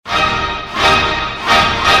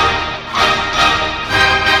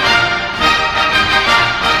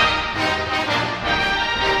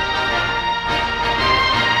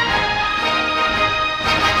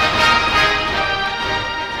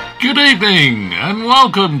evening and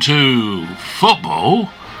welcome to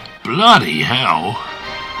Football Bloody Hell.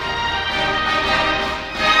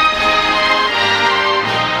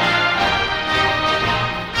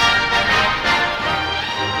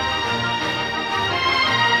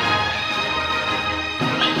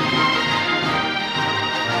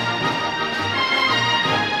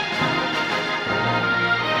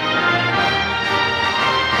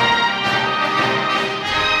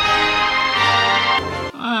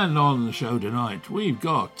 And on the show tonight, we've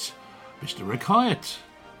got Mr. Rick Hyatt,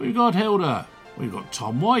 we've got Hilda, we've got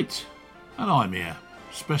Tom White, and I'm here,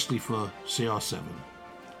 especially for CR7. Do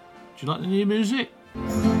you like the new music?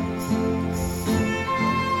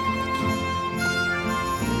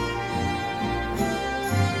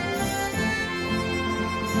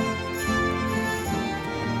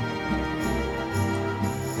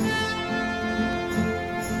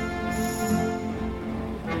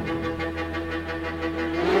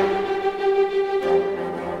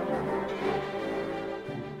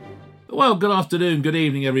 Well, good afternoon, good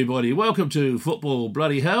evening, everybody. Welcome to Football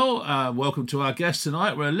Bloody Hell. Welcome to our guest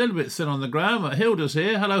tonight. We're a little bit thin on the ground, but Hilda's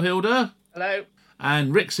here. Hello, Hilda. Hello.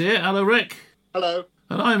 And Rick's here. Hello, Rick. Hello.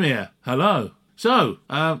 And I'm here. Hello. So,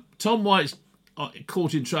 Tom White's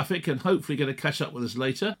caught in traffic and hopefully going to catch up with us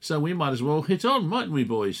later. So we might as well hit on, mightn't we,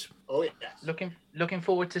 boys? Oh, yes. Looking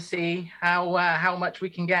forward to see how much we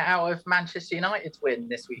can get out of Manchester United's win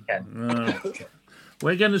this weekend.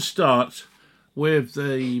 We're going to start with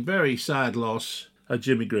the very sad loss of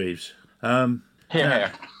Jimmy Greaves.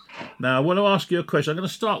 Here. Now, I want to ask you a question. I'm going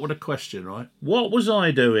to start with a question, right? What was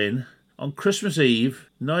I doing on Christmas Eve,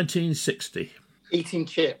 1960? Eating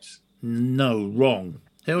chips. No, wrong.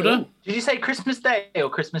 Hilda? Did you say Christmas Day or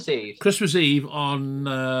Christmas Eve? Christmas Eve on,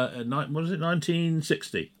 what was it,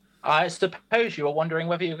 1960? I suppose you were wondering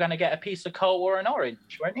whether you were going to get a piece of coal or an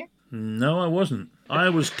orange, weren't you? No, I wasn't. I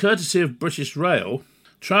was, courtesy of British Rail,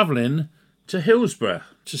 travelling to Hillsborough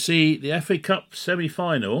to see the FA Cup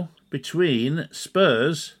semi-final between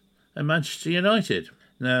Spurs and Manchester United.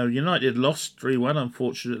 Now, United lost 3-1,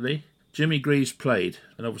 unfortunately. Jimmy Greaves played,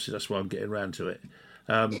 and obviously that's why I'm getting round to it.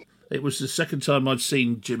 It was the second time I'd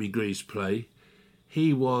seen Jimmy Greaves play.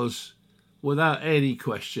 He was, without any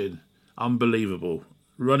question, unbelievable.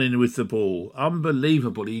 Running with the ball.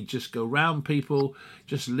 Unbelievable. He'd just go round people,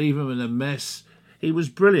 just leave them in a mess. He was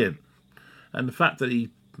brilliant. And the fact that he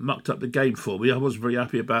mucked up the game for me, I was very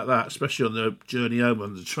happy about that, especially on the journey home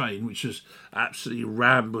on the train, which was absolutely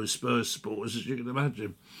rammed with Spurs supporters, as you can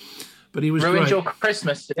imagine. But he was ruined great. your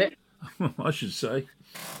Christmas, did it? I should say.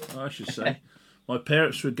 My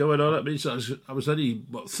parents were going on at me, so I was only,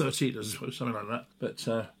 13 or something like that. But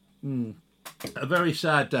a very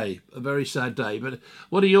sad day. But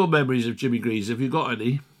what are your memories of Jimmy Greaves? Have you got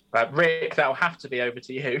any? Rick, that'll have to be over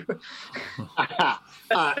to you.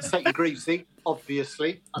 St. Greavesy,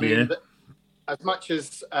 obviously. I mean, as much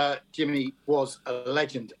as Jimmy was a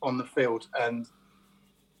legend on the field and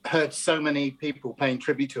heard so many people paying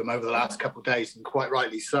tribute to him over the last couple of days, and quite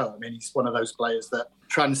rightly so. I mean, he's one of those players that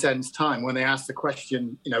transcends time. When they ask the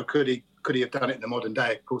question, could he have done it in the modern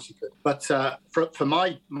day? Of course he could. But for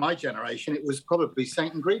my generation, it was probably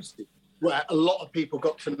St. Greavesy, where a lot of people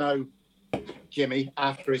got to know Jimmy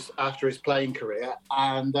after his playing career,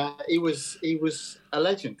 and he was a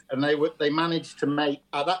legend. And they managed to make,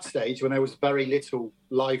 at that stage when there was very little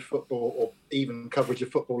live football or even coverage of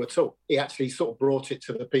football at all, he actually sort of brought it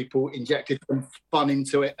to the people, injected some fun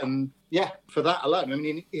into it, and for that alone, I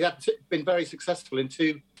mean, he had been very successful in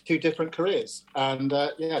two different careers, and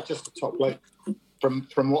just a top bloke.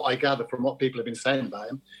 From what I gather, from what people have been saying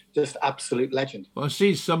about him, just absolute legend. Well, I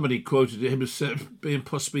see somebody quoted him as being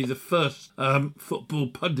possibly the first football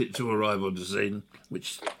pundit to arrive on the scene,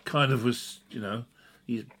 which kind of was,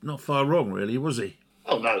 he's not far wrong, really, was he?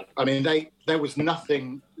 Oh, no. I mean, there was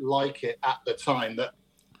nothing like it at the time. That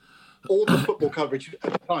all the football coverage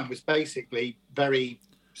at the time was basically very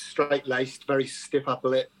straight-laced, very stiff upper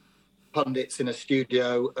lip pundits in a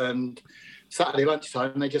studio, and Saturday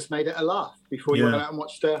lunchtime, they just made it a laugh before you went out and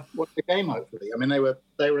watched the game, hopefully. I mean, they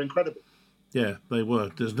were incredible. Yeah, they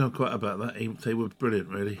were. There's no doubt about that. They were brilliant,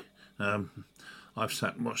 really. I've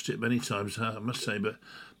sat and watched it many times, I must say.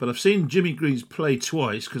 But I've seen Jimmy Greaves play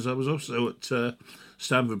twice, because I was also at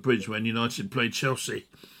Stamford Bridge when United played Chelsea.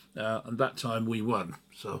 And that time we won.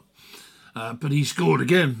 So, but he scored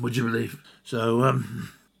again, would you believe? So,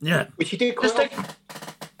 Which he did quite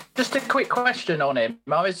Just a quick question on him.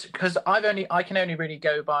 I can only really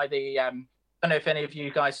go by the. I don't know if any of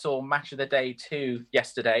you guys saw Match of the Day 2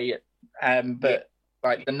 yesterday, but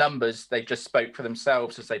like the numbers, they just spoke for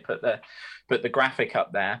themselves as they put the graphic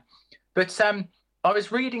up there. But I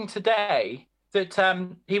was reading today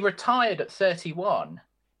that he retired at 31.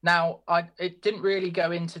 Now, it didn't really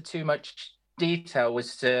go into too much detail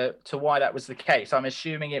as to why that was the case. I'm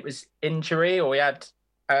assuming it was injury, or he had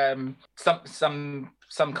some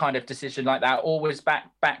kind of decision like that, or was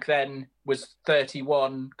back then was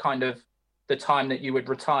 31 kind of the time that you would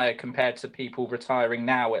retire compared to people retiring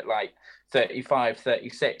now at like 35,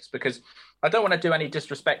 36, because I don't want to do any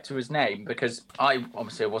disrespect to his name, because I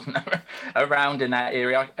obviously wasn't around in that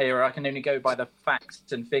era. I can only go by the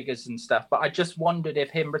facts and figures and stuff. But I just wondered if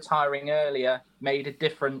him retiring earlier made a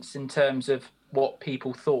difference in terms of what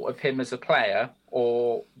people thought of him as a player,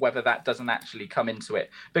 or whether that doesn't actually come into it.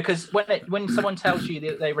 Because when someone tells you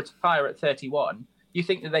that they retire at 31, you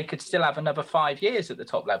think that they could still have another 5 years at the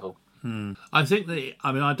top level. I think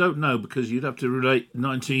I don't know, because you'd have to relate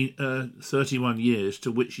 31 years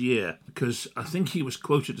to which year, because I think he was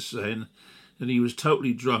quoted as saying that he was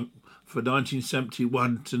totally drunk for 1971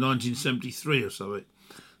 to 1973 or something.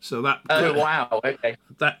 So that wow, okay,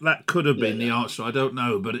 that could have been the answer. I don't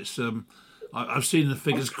know, but it's I've seen the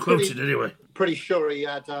figures quoted anyway. Pretty sure he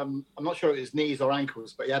had, I'm not sure it was knees or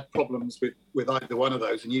ankles, but he had problems with either one of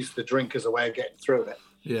those and used to drink as a way of getting through it.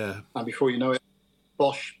 Yeah. And before you know it,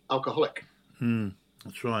 Bosch alcoholic.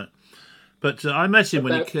 That's right. But I met him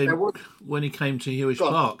when he came to Hewish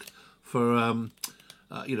Park for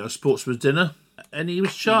sportsman's dinner, and he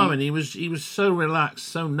was charming. Mm-hmm. He was so relaxed,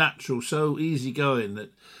 so natural, so easygoing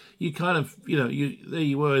that you kind of there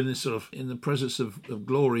you were in this sort of in the presence of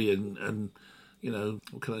glory and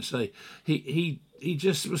what can I say? He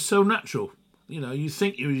just was so natural. You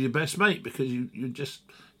think he was your best mate because you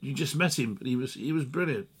just met him, but he was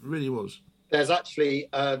brilliant, really was. There's actually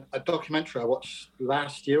a documentary I watched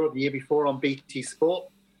last year or the year before on BT Sport.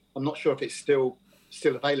 I'm not sure if it's still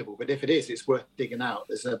available, but if it is, it's worth digging out.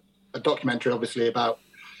 There's a documentary, obviously, about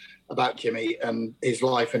Jimmy and his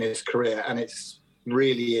life and his career, and it's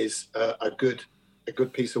really is a good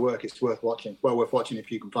piece of work. It's worth watching. Well worth watching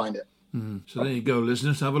if you can find it. So there you go,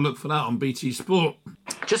 listeners. Have a look for that on BT Sport.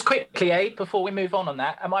 Just quickly, Abe, before we move on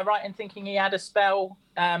that, am I right in thinking he had a spell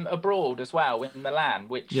abroad as well in Milan,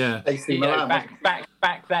 which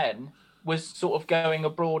back then was sort of going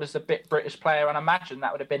abroad as a British player, and I imagine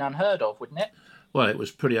that would have been unheard of, wouldn't it? Well, it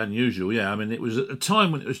was pretty unusual, yeah. I mean, it was at a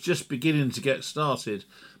time when it was just beginning to get started,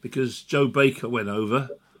 because Joe Baker went over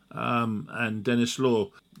and Dennis Law,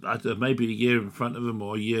 maybe a year in front of him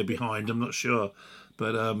or a year behind, I'm not sure.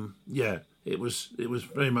 But, it was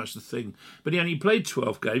very much the thing. But he only played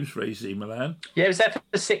 12 games for AC Milan. Yeah, he was there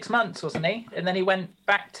for 6 months, wasn't he? And then he went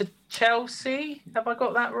back to Chelsea. Have I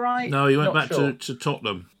got that right? No, he went back to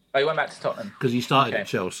Tottenham. Oh, he went back to Tottenham. Because he started at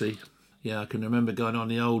Chelsea. Yeah, I can remember going on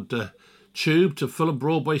the old tube to Fulham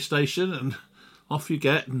Broadway station, and off you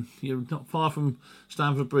get, and you're not far from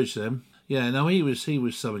Stamford Bridge then. Yeah, no, he was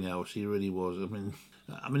something else. He really was. I mean,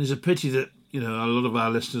 it's a pity that a lot of our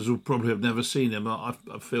listeners will probably have never seen him. I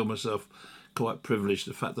feel myself quite privileged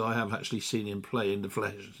the fact that I have actually seen him play in the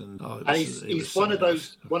flesh. And he's one of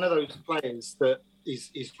those players that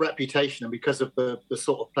his reputation, and because of the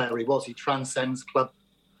sort of player he was, he transcends club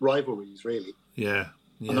rivalries really. Yeah.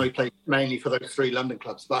 I know he played mainly for those 3 London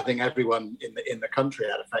clubs, but I think everyone in the country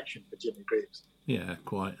had affection for Jimmy Greaves. Yeah,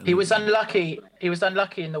 quite. He was unlucky. He was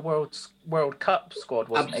unlucky in the World Cup squad,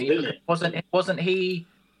 wasn't Absolutely. he? Wasn't he?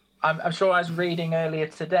 I'm sure I was reading earlier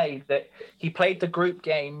today that he played the group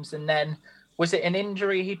games, and then was it an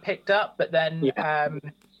injury he picked up? But then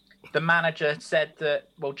the manager said that,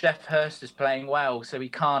 well, Jeff Hurst is playing well, so he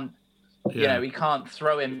can't. He can't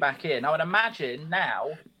throw him back in. I would imagine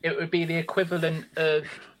now it would be the equivalent of,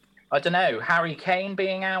 I don't know, Harry Kane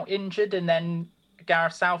being out injured, and then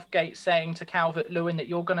Gareth Southgate saying to Calvert-Lewin that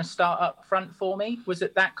you're going to start up front for me. Was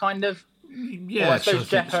it that kind of? Yeah, well, I suppose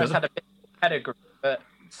Jeff Hurst had a bit of pedigree, but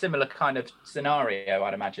similar kind of scenario,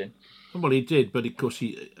 I'd imagine. Well, he did, but of course,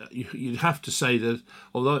 you'd have to say that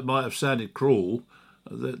although it might have sounded cruel,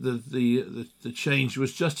 the change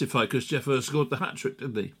was justified because Jeff Hurst scored the hat trick,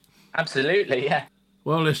 didn't he? Absolutely, yeah.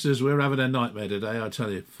 Well, listeners, we're having a nightmare today, I tell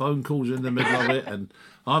you. Phone calls in the middle of it, and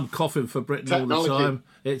I'm coughing for Britain all the time.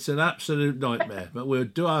 It's an absolute nightmare, but we'll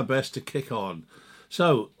do our best to kick on.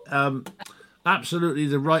 So, absolutely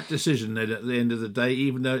the right decision then at the end of the day,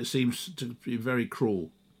 even though it seems to be very cruel.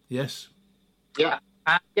 Yes? Yeah.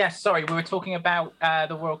 Yes, sorry, we were talking about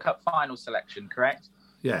the World Cup final selection, correct?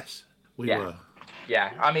 Yes, we were.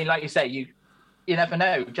 Yeah, I mean, like you say, you never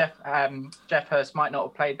know. Jeff Hurst might not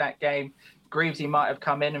have played that game. Greavesy might have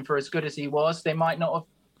come in, and for as good as he was, they might not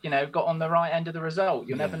have, got on the right end of the result.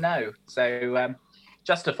 You'll never know. So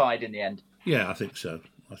justified in the end. Yeah, I think so.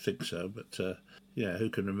 But Yeah, who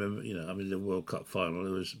can remember? The World Cup final, it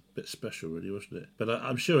was a bit special, really, wasn't it? But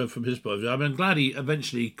I'm sure from his point of view, I'm glad he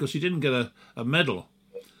eventually, because he didn't get a medal,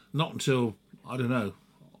 not until, I don't know,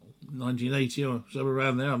 1980 or somewhere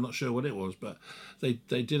around there. I'm not sure what it was, but they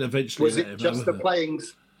did eventually. Was it just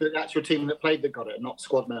the actual team that played that got it, not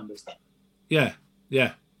squad members then? Yeah.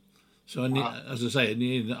 So, as I say, in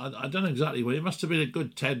the end, I don't know exactly when. It must have been a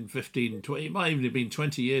good 10, 15, 20, it might even have been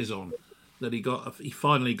 20 years on that he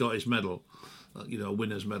finally got his medal. A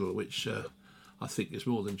winner's medal, which I think is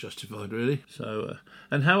more than justified, really. So,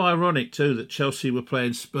 and how ironic too that Chelsea were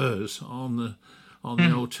playing Spurs on the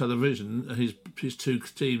old television. His two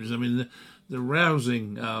teams. I mean, the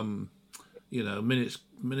rousing,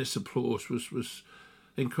 minutes applause was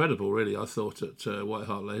incredible. Really, I thought at White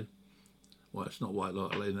Hart Lane. Well, it's not White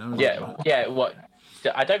Hart Lane now. Yeah. What?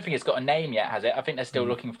 I don't think it's got a name yet, has it? I think they're still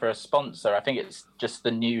looking for a sponsor. I think it's just the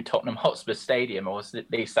new Tottenham Hotspur Stadium, or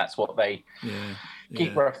at least that's what they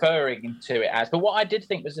keep referring to it as. But what I did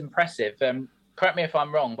think was impressive, correct me if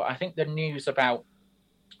I'm wrong, but I think the news about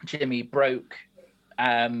Jimmy broke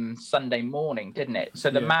Sunday morning, didn't it? So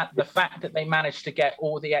the fact that they managed to get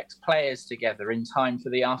all the ex-players together in time for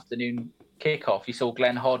the afternoon kickoff, you saw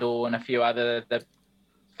Glenn Hoddle and a few other the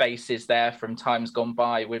faces there from times gone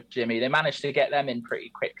by with Jimmy. They managed to get them in pretty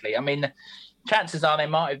quickly. I mean, chances are they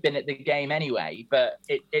might have been at the game anyway, but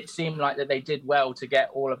it seemed like that they did well to get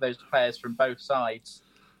all of those players from both sides,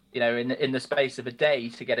 in the space of a day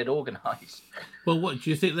to get it organised. Well, what do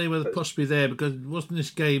you think they were possibly there? Because wasn't this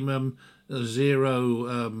game a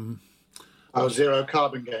zero... zero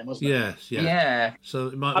carbon game, wasn't it? Yes, yeah. So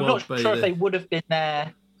it might I'm not sure if they would have been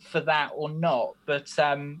there for that or not, but...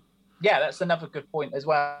 yeah, that's another good point as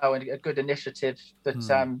well, and a good initiative that,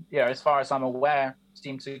 as far as I'm aware,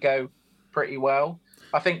 seemed to go pretty well.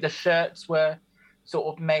 I think the shirts were sort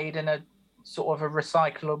of made in a sort of a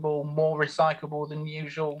more recyclable than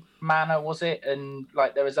usual manner, was it? And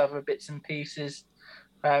there was other bits and pieces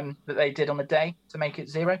that they did on the day to make it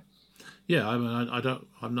zero. Yeah, I mean,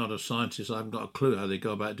 I'm not a scientist. I haven't got a clue how they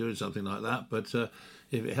go about doing something like that. But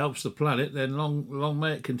if it helps the planet, then long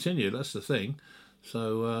may it continue. That's the thing.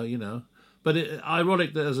 So, but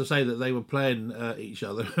ironic that, as I say, that they were playing each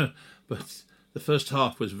other. But the first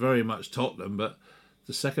half was very much Tottenham, but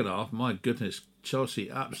the second half, my goodness,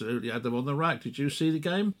 Chelsea absolutely had them on the rack. Did you see the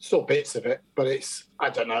game? Saw bits of it, but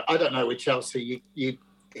I don't know with Chelsea. You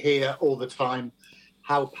hear all the time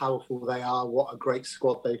how powerful they are, what a great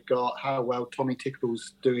squad they've got, how well Tommy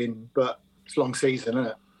Tickle's doing, but it's a long season,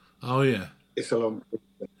 isn't it? Oh, yeah. It's a long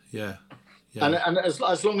season. Yeah. And as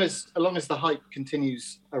long as the hype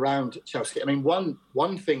continues around Chelsea, I mean,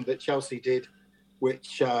 one thing that Chelsea did,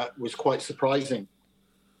 which was quite surprising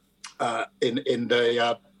in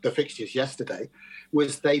the fixtures yesterday,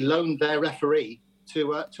 was they loaned their referee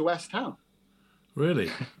to West Ham.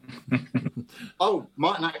 Really? Oh,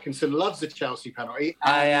 Martin Atkinson loves a Chelsea penalty.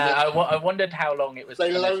 I wondered how long it was.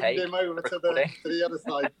 They loaned him over to the other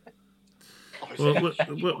side.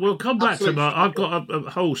 We'll come back to Martin. I've got a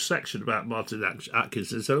whole section about Martin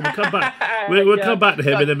Atkinson, so we'll come back. We'll come back to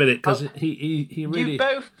him in a minute because he really. You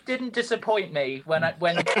both didn't disappoint me when AD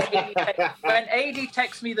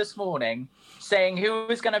texted me this morning saying who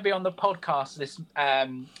was going to be on the podcast this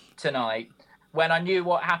tonight. When I knew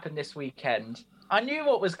what happened this weekend, I knew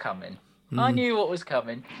what was coming. I knew what was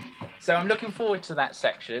coming, so I'm looking forward to that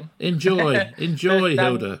section. Enjoy,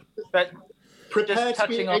 Hilda. But. Prepare to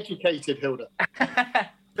be educated, Hilda.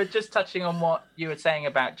 But just touching on what you were saying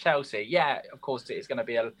about Chelsea, yeah, of course it is going to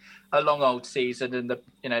be a long old season, and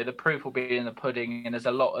the proof will be in the pudding. And there's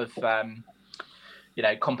a lot of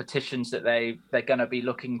competitions that they're going to be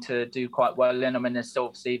looking to do quite well in. I mean, there's still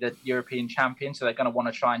obviously the European champion, so they're going to want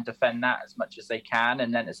to try and defend that as much as they can.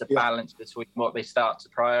 And then it's a balance between what they start to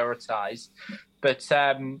prioritise. But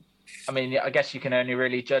I mean, I guess you can only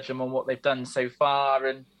really judge them on what they've done so far,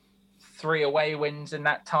 and 3 away wins in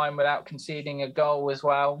that time without conceding a goal as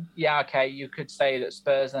well. Yeah, okay, you could say that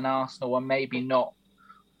Spurs and Arsenal were maybe not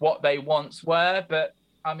what they once were, but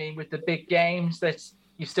I mean, with the big games,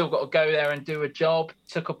 you've still got to go there and do a job.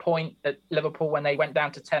 Took a point at Liverpool when they went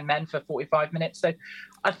down to 10 men for 45 minutes. So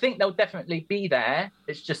I think they'll definitely be there.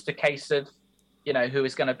 It's just a case of, who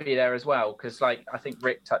is going to be there as well. Because I think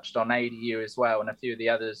Rick touched on ADU as well and a few of the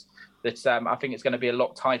others, that I think it's going to be a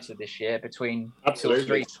lot tighter this year between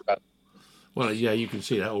Absolutely. 2 or 3. Well, yeah, you can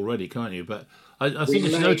see that already, can't you? But I think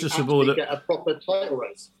it's noticeable that get a proper title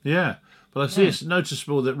race. Yeah, but I see it's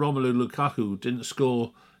noticeable that Romelu Lukaku didn't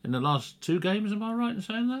score in the last 2 games. Am I right in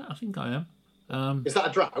saying that? I think I am. Is that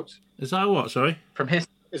a drought? Is that what? Sorry.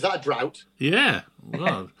 Is that a drought? Yeah.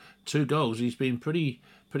 Well, 2 goals. He's been pretty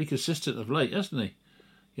consistent of late, hasn't he?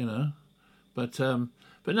 But no,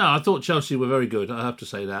 I thought Chelsea were very good. I have to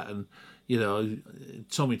say that. And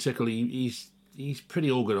Tommy Tickle, he's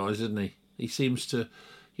pretty organised, isn't he? He seems to,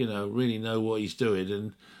 really know what he's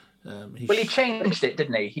doing. And he changed it,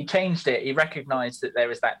 didn't he? He changed it. He recognised that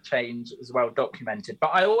there is that change. It was well documented.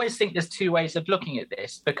 But I always think there's two ways of looking at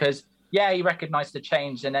this, because he recognised the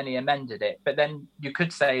change and then he amended it. But then you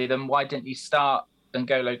could say, then why didn't he start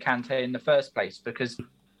N'Golo Kante in the first place?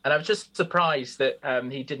 And I was just surprised that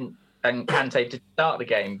he didn't, and Kante did start the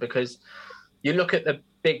game, because you look at the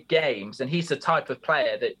big games and he's the type of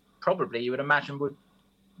player that probably you would imagine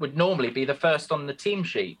would normally be the first on the team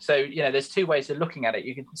sheet. So, there's two ways of looking at it.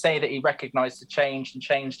 You can say that he recognised the change and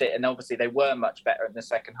changed it, and obviously they were much better in the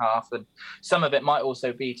second half. And some of it might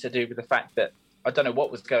also be to do with the fact that, I don't know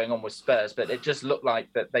what was going on with Spurs, but it just looked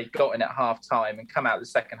like that they got in at half-time and come out the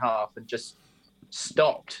second half and just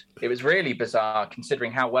stopped. It was really bizarre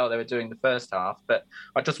considering how well they were doing the first half. But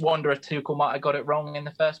I just wonder if Tuchel might have got it wrong in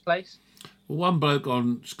the first place. Well, one bloke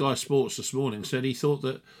on Sky Sports this morning said he thought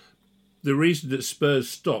that the reason that Spurs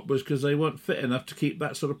stopped was because they weren't fit enough to keep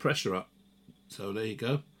that sort of pressure up. So there you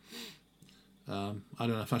go. I don't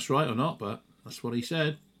know if that's right or not, but that's what he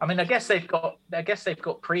said. I mean, I guess they've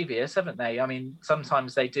got previous, haven't they? I mean,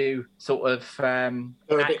 sometimes they do sort of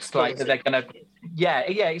act like that they're going to. Yeah,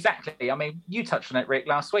 exactly. I mean, you touched on it, Rick,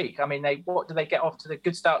 last week. I mean, what did they get off to the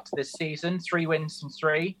good start to this season? 3 wins from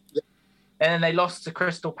 3. Yeah. And then they lost to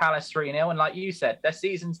Crystal Palace 3-0. And like you said, their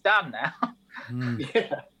season's done now.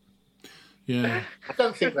 Yeah. I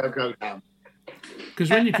don't think they'll go down. Because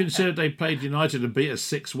when you consider they played United and beat us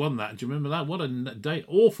 6-1, do you remember that? What a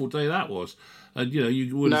awful day that was. And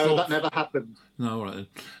you would have thought that never happened. No, all right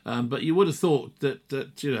then. But you would have thought that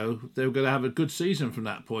they were going to have a good season from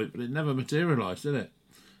that point, but it never materialised, did it?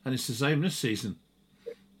 And it's the same this season,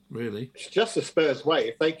 really. It's just the Spurs way.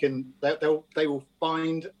 If they can, they will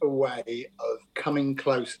find a way of coming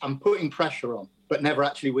close and putting pressure on, but never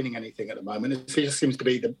actually winning anything at the moment. It just seems to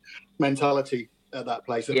be the mentality at that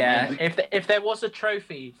place. If there was a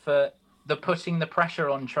trophy for the putting the pressure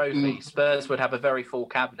on trophy, Spurs would have a very full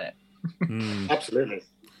cabinet. Absolutely.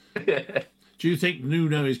 Do you think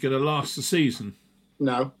Nuno is going to last the season?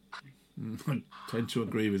 No. I tend to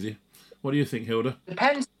agree with you. What do you think, Hilda?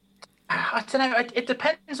 Depends. I don't know. It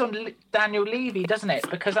depends on Daniel Levy, doesn't it?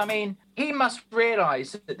 Because, I mean, he must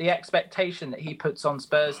realise that the expectation that he puts on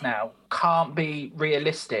Spurs now can't be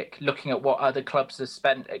realistic, looking at what other clubs have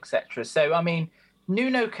spent, etc. So, I mean,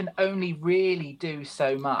 Nuno can only really do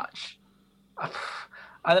so much.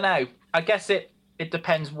 I don't know. I guess it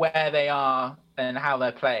depends where they are and how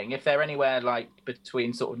they're playing. If they're anywhere like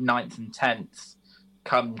between sort of 9th and 10th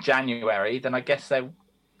come January, then I guess there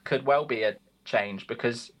could well be a change,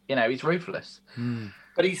 because he's ruthless.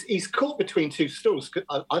 But he's caught between two stools,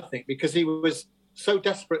 I think, because he was so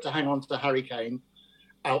desperate to hang on to Harry Kane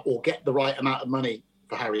or get the right amount of money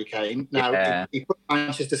for Harry Kane. Now he put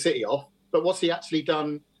Manchester City off, but what's he actually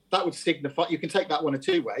done? That would signify, you can take that one of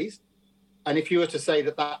two ways. And if you were to say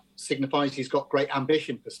that signifies he's got great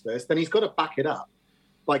ambition for Spurs, then he's got to back it up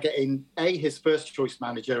by getting his first choice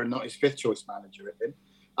manager and not his 5th choice manager in,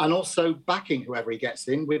 and also backing whoever he gets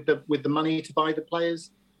in with the money to buy the players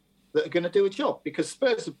that are going to do a job. Because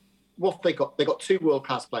Spurs, what they got 2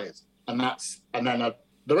 world-class players, and then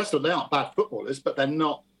the rest of them, they aren't bad footballers, but they're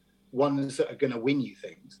not ones that are going to win you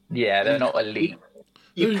things. Yeah, they're not elite.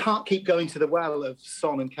 You can't keep going to the well of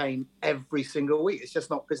Son and Kane every single week. It's just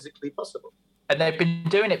not physically possible. And they've been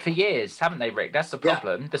doing it for years, haven't they, Rick? That's the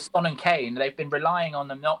problem. Yeah. The Son and Kane, they've been relying on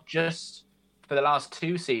them not just for the last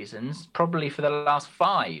 2 seasons, probably for the last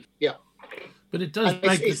 5. Yeah. But it does.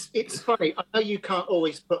 It's funny. I know you can't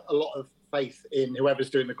always put a lot of faith in whoever's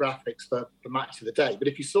doing the graphics for the match of the day, but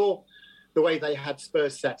if you saw the way they had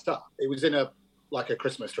Spurs set up, it was in a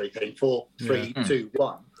Christmas tree thing,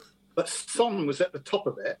 4-3-2-1. But Son was at the top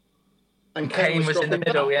of it, and Kane was in the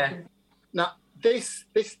middle. Down. Yeah. Now this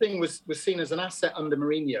thing was seen as an asset under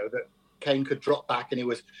Mourinho, that Kane could drop back and he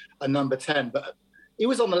was a number 10. But he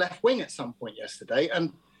was on the left wing at some point yesterday,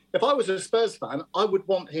 and if I was a Spurs fan, I would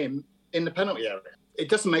want him in the penalty area. It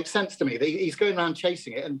doesn't make sense to me that he's going around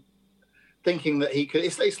chasing it and thinking that he could.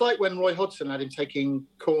 It's like when Roy Hodgson had him taking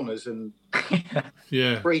corners and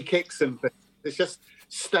free kicks and things. It's just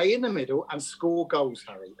stay in the middle and score goals,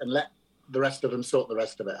 Harry, and let the rest of them sort the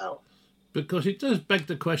rest of it out. Because it does beg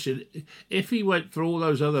the question, if he went for all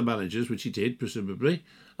those other managers, which he did, presumably,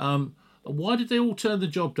 why did they all turn the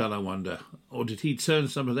job down, I wonder? Or did he turn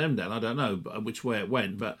some of them down? I don't know which way it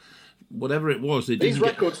went, but whatever it was... His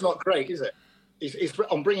record's not great, is it? He's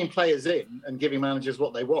on bringing players in and giving managers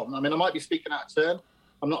what they want. I mean, I might be speaking out of turn.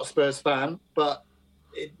 I'm not a Spurs fan, but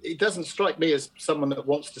it doesn't strike me as someone that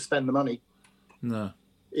wants to spend the money No.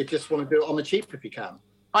 You just want to do it on the cheap if you can.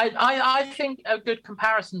 I think a good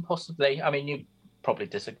comparison, possibly. I mean, you probably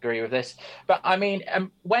disagree with this, but I mean,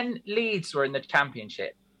 when Leeds were in the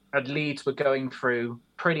Championship and Leeds were going through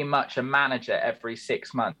pretty much a manager every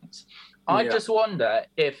 6 months, I just wonder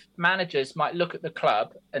if managers might look at the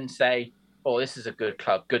club and say, "Oh, this is a good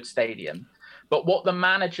club, good stadium," but what the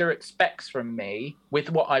manager expects from me with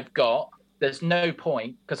what I've got, there's no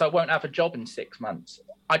point because I won't have a job in 6 months.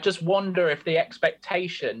 I just wonder if the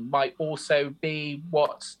expectation might also be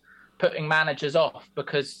what's putting managers off,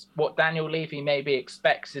 because what Daniel Levy maybe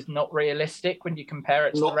expects is not realistic when you compare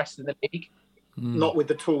it to the rest of the league. Not with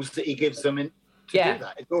the tools that he gives them to do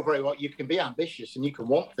that. It's all very well. You can be ambitious and you can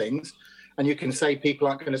want things and you can say people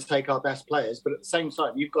aren't going to take our best players, but at the same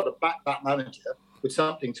time, you've got to back that manager with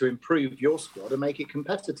something to improve your squad and make it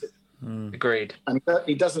competitive. Agreed. And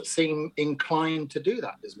he doesn't seem inclined to do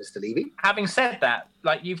that, does Mr. Levy? Having said that,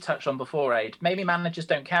 like you've touched on before, Aid, maybe managers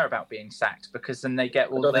don't care about being sacked because then they get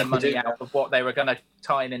all their money out of what they were going to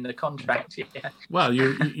tie in the contract. Yeah. Well,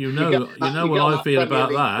 you know what I feel about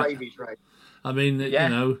that. I mean, you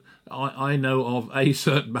know, I know of a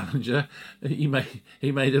certain manager. He made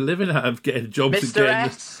a living out of getting jobs Mr. again.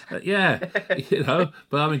 S. You know.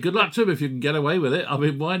 But I mean, good luck to him if you can get away with it. I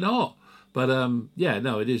mean, why not? But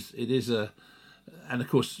it is a, and of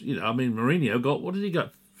course, you know, I mean, Mourinho got, what did he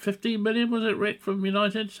get? 15 million, was it, Rick, from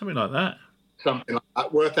United, something like that? Something like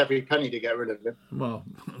that, worth every penny to get rid of him. Well,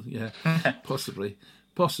 yeah, possibly,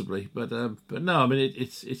 but no, I mean,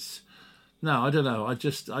 it's. No, I don't know. I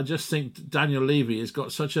just think Daniel Levy has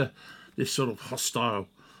got such this sort of hostile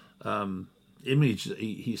image that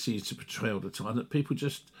he seems to portray all the time that people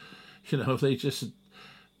just, you know, they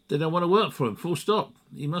don't want to work for him. Full stop.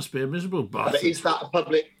 He must be a miserable bastard.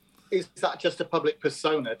 But is that just a public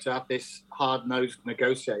persona to have this hard-nosed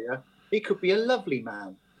negotiator? He could be a lovely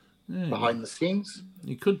man behind the scenes.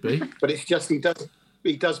 He could be, but it's just he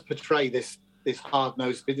does portray this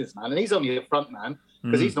hard-nosed businessman, and he's only a front man.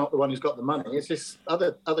 Because he's not the one who's got the money. It's this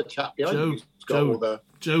other chap behind him who's got all the...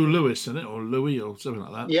 Joe Lewis, isn't it? Or Louis or something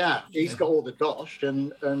like that. Yeah, he's got all the dosh,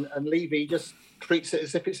 and Levy just treats it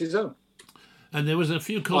as if it's his own. And there was a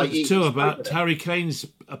few comments too about Harry Kane's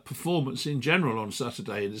performance in general on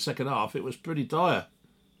Saturday in the second half. It was pretty dire.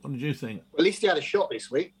 What did you think? Well, at least he had a shot this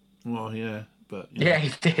week. Well, yeah, but... Yeah, he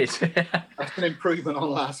did. That's an improvement on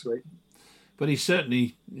last week. But he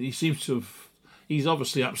seems to have... He's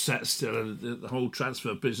obviously upset still, and the whole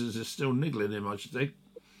transfer business is still niggling him, I should think.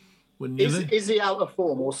 Is he out of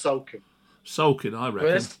form or sulking? Sulking, I reckon.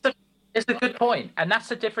 Well, it's a good point. And that's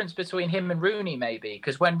the difference between him and Rooney, maybe.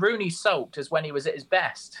 Because when Rooney sulked is when he was at his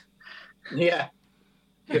best. Yeah.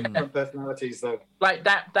 Different personalities, though. Like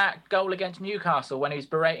that goal against Newcastle when he was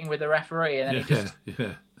berating with the referee and then he just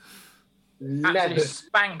absolutely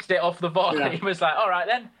spanked it off the volley. Yeah. He was like, all right,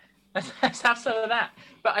 then. Let's have some of that.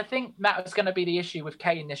 But I think that was going to be the issue with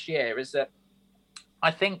Kane this year, is that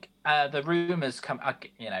I think the rumours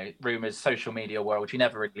rumours, social media world, you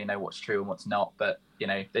never really know what's true and what's not. But, you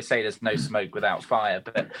know, they say there's no smoke without fire.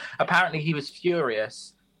 But apparently he was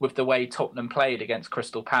furious with the way Tottenham played against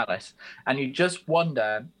Crystal Palace. And you just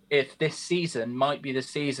wonder if this season might be the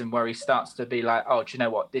season where he starts to be like, oh, do you know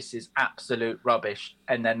what? This is absolute rubbish.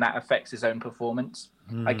 And then that affects his own performance.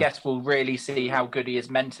 I guess we'll really see how good he is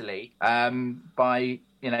mentally by,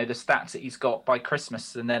 you know, the stats that he's got by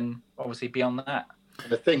Christmas, and then obviously beyond that.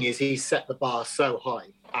 The thing is, he's set the bar so high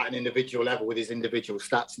at an individual level with his individual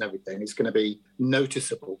stats and everything. It's going to be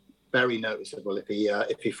noticeable, very noticeable if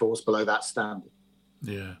he falls below that standard.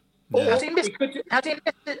 Yeah. Has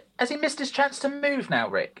he missed his chance to move now,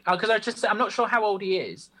 Rick? Because I'm not sure how old he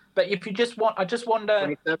is. But if you I just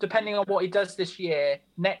wonder, depending on what he does this year,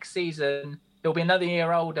 next season, he'll be another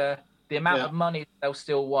year older. The amount of money they'll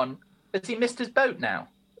still want. Has he missed his boat now?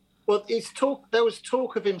 Well, there was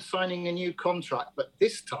talk of him signing a new contract, but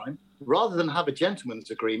this time, rather than have a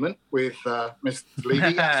gentleman's agreement with Mr.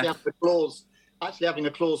 Levy, actually having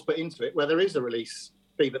a clause put into it where there is a release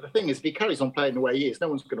fee. But the thing is, if he carries on playing the way he is, no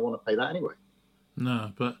one's going to want to pay that anyway.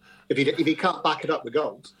 No, but if he can't back it up with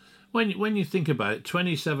goals. When you think about it,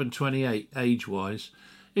 27, 28 age-wise,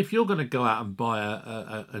 if you're going to go out and buy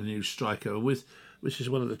a new striker, which is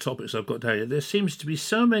one of the topics I've got down here, there seems to be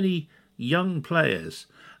so many young players,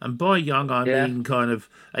 and by young I mean kind of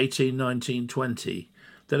 18, 19, 20,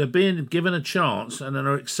 that are being given a chance and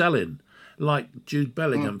are excelling, like Jude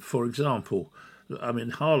Bellingham, for example. I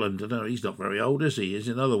mean, Haaland, I don't know, he's not very old, is he? He's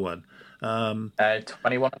another one.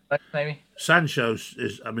 21 maybe. Sancho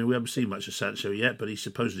is. I mean, we haven't seen much of Sancho yet, but he's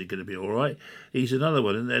supposedly going to be all right. He's another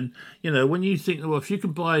one. And then, when you think, well, if you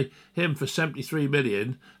can buy him for 73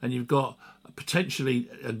 million and you've got potentially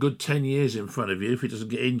a good 10 years in front of you if he doesn't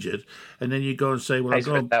get injured, and then you go and say, well,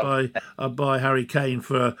 I'll buy Harry Kane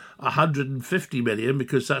for 150 million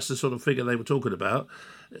because that's the sort of figure they were talking about.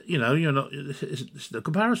 You're not. It's the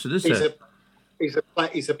comparison, is there?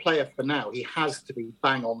 He's a player for now. He has to be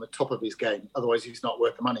bang on the top of his game. Otherwise, he's not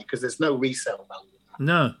worth the money because there's no resale value in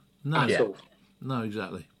that. No. At all. No,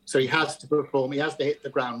 exactly. So he has to perform. He has to hit the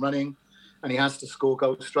ground running, and he has to score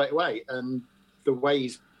goals straight away. And the way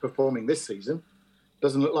he's performing this season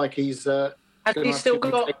doesn't look like he's. Has he still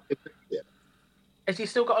got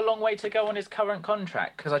a long way to go on his current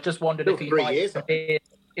contract? Because I just wondered if he might be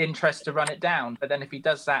interest to run it down. But then if he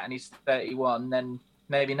does that and he's 31, then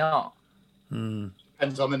maybe not.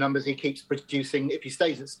 Depends on the numbers he keeps producing. If he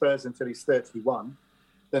stays at Spurs until he's 31,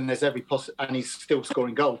 then there's every and he's still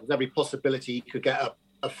scoring goals. There's every possibility he could get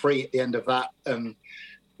a free at the end of that and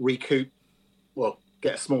recoup,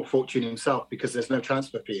 get a small fortune himself because there's no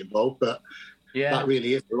transfer fee involved. But that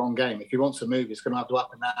really is the long game. If he wants to move, he's going to have to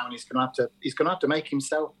up and down, and he's going to have to make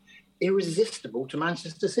himself irresistible to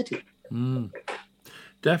Manchester City.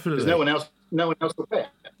 Definitely, because no one else will pay.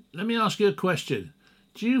 Let me ask you a question.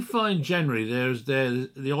 Do you find generally there's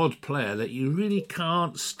the odd player that you really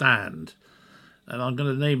can't stand? And I'm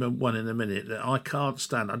going to name one in a minute that I can't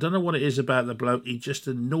stand. I don't know what it is about the bloke. He just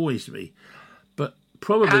annoys me. But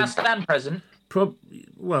probably... Past and present?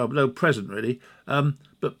 Present really.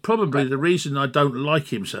 But probably the reason I don't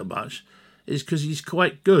like him so much is because he's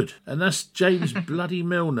quite good. And that's James bloody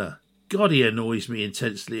Milner. God, he annoys me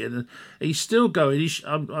intensely, and he's still going.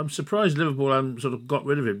 I'm surprised Liverpool haven't sort of got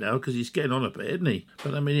rid of him now because he's getting on a bit, isn't he?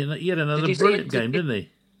 But I mean, he had another brilliant game, didn't he?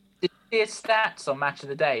 Did you see his stats on Match of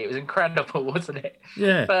the Day? It was incredible, wasn't it?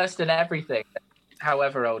 Yeah. First in everything,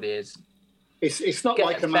 however old he is. It's not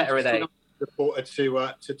like a Manchester reporter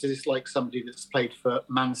to dislike somebody that's played for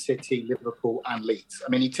Man City, Liverpool, and Leeds. I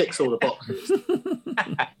mean, he ticks all the boxes.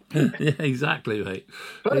 Yeah, exactly, mate.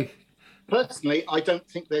 But, personally, I don't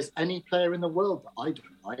think there's any player in the world that I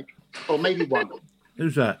don't like. Or maybe one.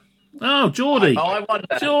 Who's that? Oh, Geordie. I wonder.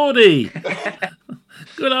 Geordie.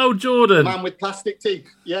 Good old Jordan. Man with plastic teeth.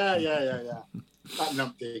 Yeah. That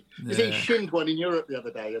numpty. Yeah. He shinned one in Europe the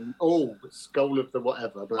other day, and it's goal of the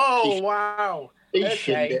whatever. But wow. He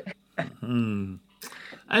shinned it.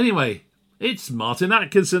 Anyway, it's Martin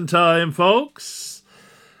Atkinson time, folks.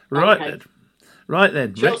 Right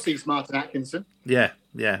then. Chelsea's Martin Atkinson. Yeah.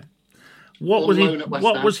 What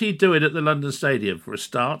was he doing at the London Stadium for a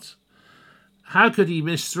start? How could he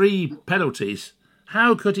miss 3 penalties?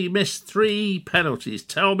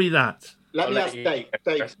 Tell me that. Let me ask Dave.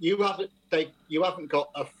 You haven't got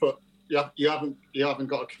a foot. You haven't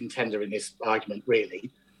got a contender in this argument, really.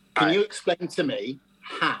 Can you explain to me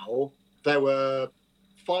how there were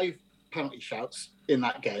 5 penalty shouts in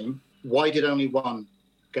that game? Why did only 1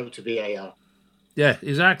 go to VAR? Yeah,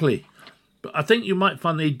 exactly. But I think you might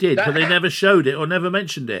find they did, but they never showed it or never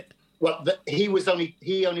mentioned it. Well, he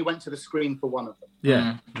only went to the screen for 1 of them.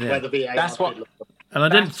 Yeah. Where the VAR That's what. And I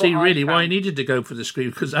didn't see really why he needed to go for the screen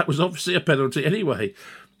because that was obviously a penalty anyway.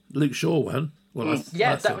 Luke Shaw won. Well,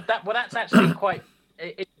 that's actually quite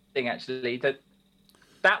interesting. Actually,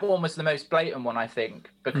 that one was the most blatant one, I think,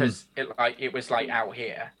 because it was like out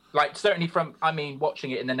here. Like certainly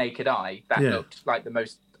watching it in the naked eye, that looked like the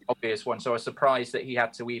most obvious one. So I was surprised that he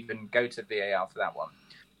had to even go to VAR for that one.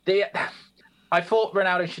 I thought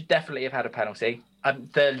Ronaldo should definitely have had a penalty.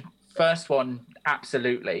 The first one,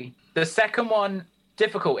 absolutely. The second one,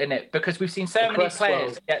 difficult, isn't it? Because we've seen so many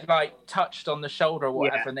players get touched on the shoulder or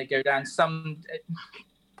whatever, and they go down. Some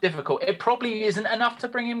difficult. It probably isn't enough to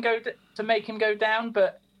make him go down,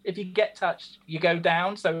 but if you get touched, you go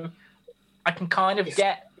down. So I can kind of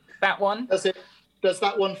get that one. Does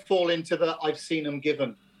that one fall into the I've seen them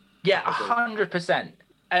given? Yeah, 100%.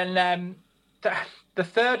 And the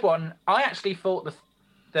third one, I actually thought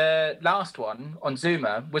the last one on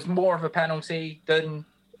Zuma was more of a penalty than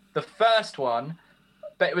the first one,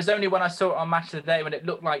 but it was only when I saw it on Match of the Day when it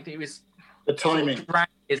looked like it was the timing. Sort of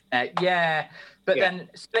dragging his neck. Yeah, but then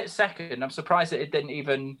split second, I'm surprised that it didn't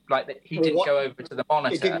even he didn't go over to the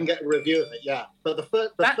monitor. He didn't get a review of it. Yeah, but the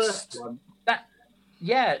first one.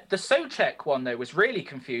 The Souček one though was really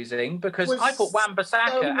confusing because I thought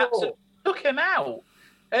Wan-Bissaka absolutely took him out,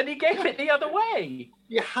 and he gave it the other way.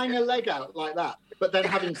 You hang a leg out like that. But then,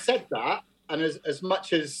 having said that, and as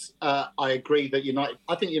much as I agree that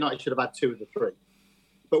I think United should have had 2 of the 3,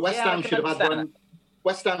 but West Ham should have had 1.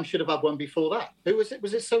 West Ham should have had one before that. Who was it?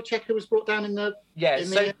 Was it Souček who was brought down in the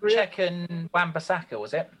Souček and Wan-Bissaka,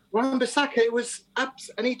 was it? Wan-Bissaka, it was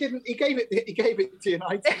and he didn't. He gave it to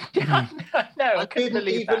United. I couldn't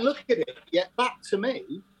believe that. Look at it. Yet that to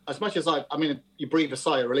me, as much as you breathe a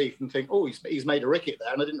sigh of relief and think, oh, he's made a ricket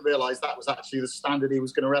there, and I didn't realise that was actually the standard he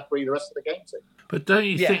was going to referee the rest of the game to. But don't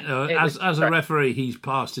you think, though, as a referee, he's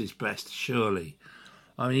past his best, surely?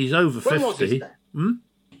 I mean, he's over 50.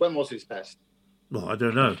 When was his best? Well, I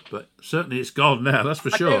don't know, but certainly it's gone now. That's for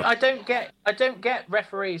sure. I don't get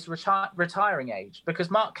referees retiring age, because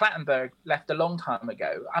Mark Clattenburg left a long time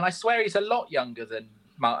ago, and I swear he's a lot younger than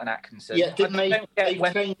Martin Atkinson. Yeah, didn't they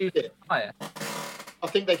change it? I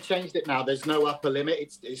think they've changed it now. There's no upper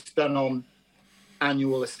limit. It's done on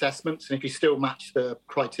annual assessments, and if you still match the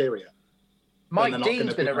criteria. Mike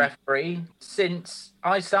Dean's been a referee since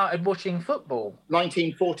I started watching football.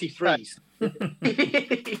 1943.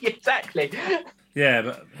 Exactly. Yeah,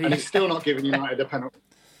 but he's still not giving United a penalty.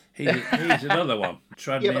 He's another one.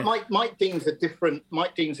 But Mike Dean's a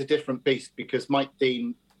different beast, because Mike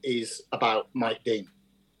Dean is about Mike Dean.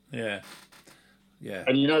 Yeah. Yeah.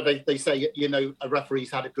 And they say a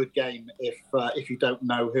referee's had a good game if you don't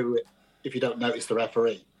know if you don't notice the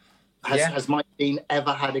referee. Has Mike Dean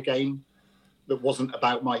ever had a game that wasn't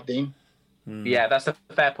about Mike Dean? Yeah, that's a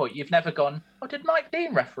fair point. You've never gone, did Mike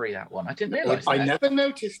Dean referee that one? I didn't realise that. I never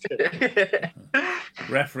noticed it.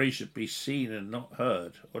 Referee should be seen and not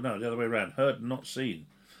heard. Or no, the other way around. Heard and not seen.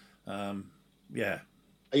 Yeah.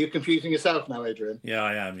 Are you confusing yourself now, Adrian? Yeah,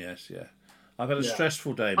 I am, yes, yeah. I've had a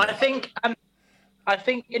stressful day. I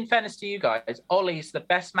think, in fairness to you guys, Ollie's the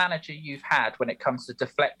best manager you've had when it comes to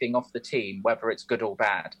deflecting off the team, whether it's good or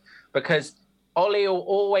bad. Because Ollie will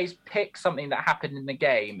always pick something that happened in the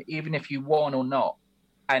game, even if you won or not.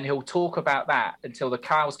 And he'll talk about that until the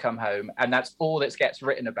cows come home, and that's all that gets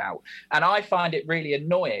written about. And I find it really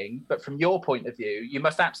annoying, but from your point of view, you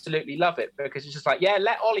must absolutely love it, because it's just like,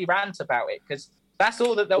 let Ollie rant about it, because that's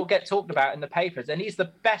all that they'll get talked about in the papers. And he's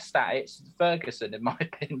the best at it. It's Ferguson, in my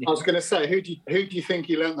opinion. I was going to say, who do you think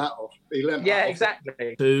he learnt that off?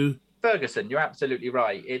 Exactly. Who? Ferguson, you're absolutely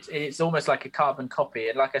right. It's almost like a carbon copy.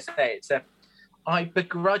 And like I say, I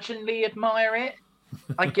begrudgingly admire it,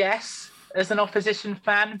 I guess, as an opposition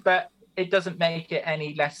fan, but it doesn't make it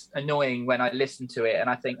any less annoying when I listen to it. And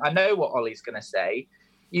I think, I know what Ollie's going to say.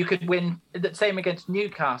 You could win the same against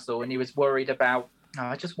Newcastle, and he was worried about,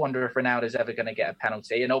 I just wonder if Ronaldo's ever going to get a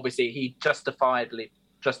penalty. And obviously he justifiably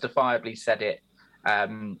said it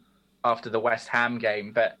after the West Ham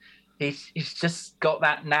game, but he's just got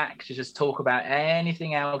that knack to just talk about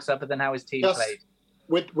anything else other than how his team played.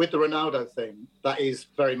 With the Ronaldo thing, that is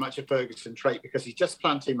very much a Ferguson trait, because he's just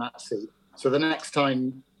planting that seed. So the next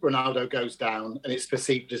time Ronaldo goes down and it's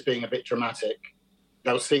perceived as being a bit dramatic,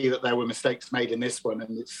 they'll see that there were mistakes made in this one,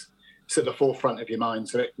 and it's at the forefront of your mind.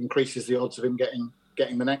 So it increases the odds of him getting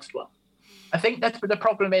the next one. I think that's what the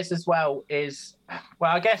problem is as well,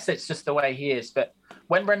 I guess it's just the way he is, but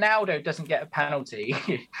when Ronaldo doesn't get a penalty,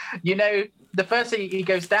 the first thing, he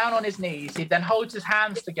goes down on his knees, he then holds his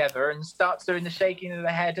hands together and starts doing the shaking of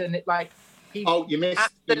the head, and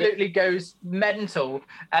absolutely goes mental.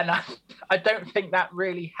 And I don't think that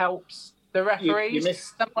really helps the referees.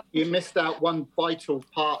 You missed out one vital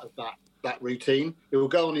part of that routine. He will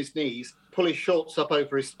go on his knees, pull his shorts up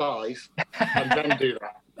over his thighs, and then do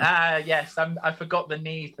that. Yes, I forgot the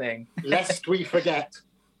knee thing. Lest we forget.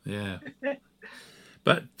 Yeah.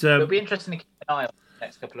 But it'll be interesting to keep an eye on the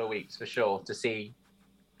next couple of weeks for sure, to see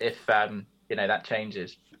if that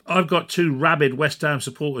changes. I've got two rabid West Ham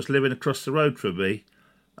supporters living across the road from me,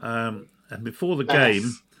 and before the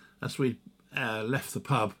game, as we left the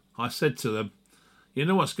pub, I said to them, "You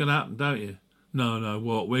know what's going to happen, don't you?" No,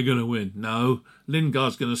 what? We're going to win. No,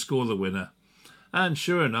 Lingard's going to score the winner. And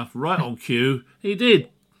sure enough, right on cue, he did.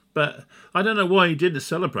 But I don't know why he didn't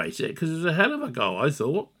celebrate it, because it was a hell of a goal, I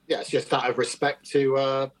thought. Yeah, it's just out of respect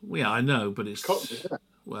to... yeah, I know, but it's...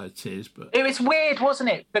 Well, it is, but... It was weird, wasn't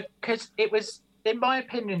it? Because it was, in my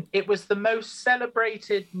opinion, it was the most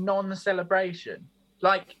celebrated non-celebration.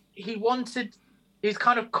 Like, he's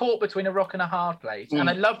kind of caught between a rock and a hard place. And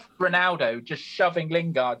I love Ronaldo just shoving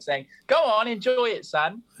Lingard, saying, "Go on, enjoy it,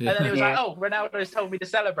 son." And then it was like, "Oh, Ronaldo's told me to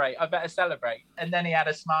celebrate. I better celebrate." And then he had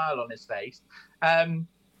a smile on his face.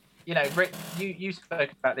 Rick, you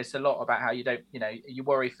spoke about this a lot, about how you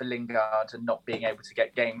worry for Lingard and not being able to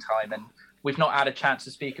get game time. And we've not had a chance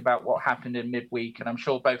to speak about what happened in midweek. And I'm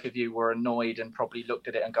sure both of you were annoyed and probably looked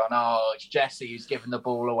at it and gone, "Oh, it's Jesse who's given the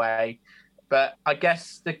ball away." But I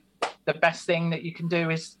guess the best thing that you can do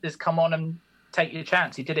is come on and take your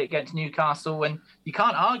chance. He did it against Newcastle, and you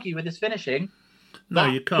can't argue with his finishing. No,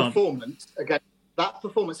 you can't. that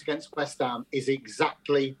performance against West Ham is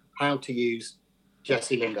exactly how to use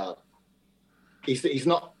Jesse Lingard. He's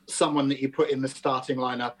not someone that you put in the starting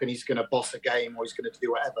lineup and he's going to boss a game or he's going to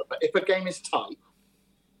do whatever. But if a game is tight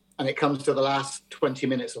and it comes to the last 20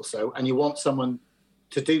 minutes or so and you want someone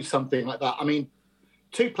to do something like that, I mean,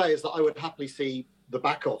 two players that I would happily see the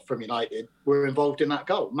back of from United were involved in that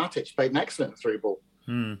goal. Matic played an excellent through ball.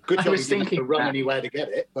 Good job he didn't have to run anywhere to get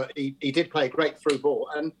it, but he did play a great through ball.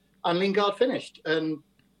 And Lingard finished. And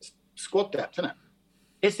squad depth, isn't it?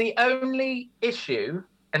 It's the only issue,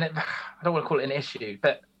 and I don't want to call it an issue,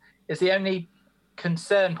 but it's the only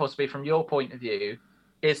concern possibly from your point of view,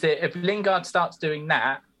 is that if Lingard starts doing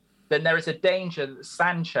that, then there is a danger that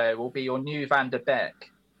Sancho will be your new Van der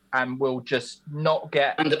Beek and will just not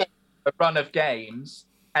get a run of games.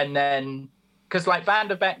 And then, because like Van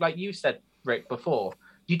der Beek, like you said, Rick, before,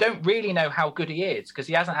 you don't really know how good he is because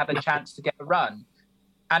he hasn't had a chance to get a run.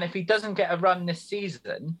 And if he doesn't get a run this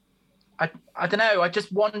season, I don't know. I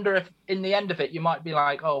just wonder if in the end of it, you might be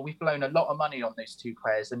like, oh, we've blown a lot of money on those two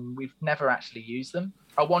players and we've never actually used them.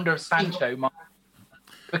 I wonder if Sancho might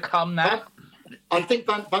become that. I think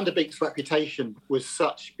Van der Beek's reputation was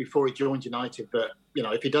such before he joined United that, you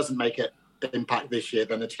know, if he doesn't make an impact this year,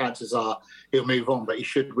 then the chances are he'll move on, but he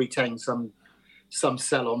should retain some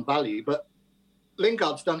sell-on value. But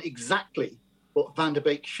Lingard's done exactly what Van der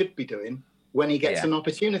Beek should be doing when he gets an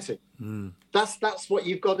opportunity. That's what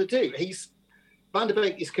you've got to do. Van der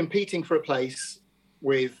Beek is competing for a place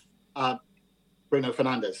with Bruno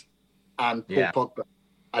Fernandes and Paul Pogba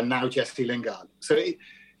and now Jesse Lingard. So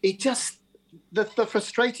the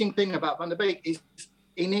frustrating thing about Van der Beek is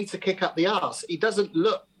he needs to kick up the arse. He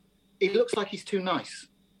looks like he's too nice.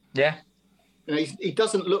 Yeah. You know, he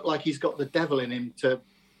doesn't look like he's got the devil in him to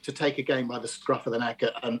take a game by the scruff of the neck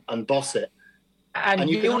and boss it. And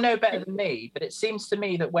you'll know better than me, but it seems to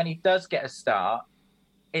me that when he does get a start,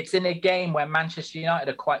 it's in a game where Manchester United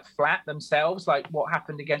are quite flat themselves, like what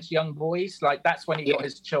happened against Young Boys. Like that's when he got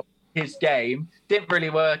his game. Didn't really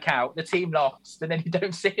work out. The team lost, and then you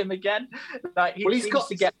don't see him again. Like he seems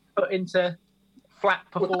to get put into flat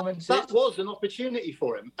performances. Well, that was an opportunity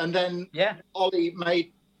for him. And then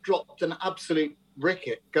Ollie dropped an absolute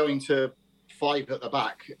ricket going to 5 at the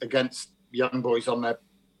back against Young Boys on their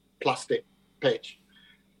plastic pitch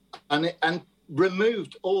and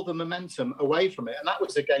removed all the momentum away from it. And that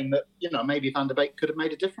was a game that, you know, maybe Van der Beek could have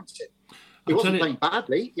made a difference in. He wasn't playing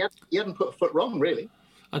badly. He hadn't put a foot wrong, really.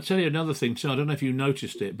 I'll tell you another thing, too. I don't know if you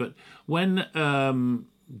noticed it, but when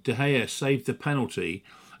De Gea saved the penalty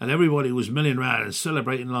and everybody was milling around and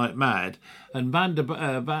celebrating like mad, and Van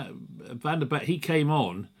der Beek, he came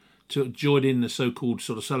on to join in the so-called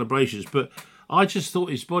sort of celebrations, but I just thought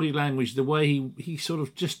his body language, the way he sort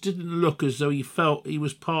of just didn't look as though he felt he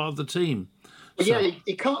was part of the team. So, yeah,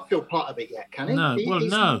 he can't feel part of it yet, can he? No,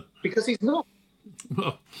 no. Because he's not.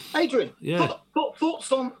 Well, Adrian,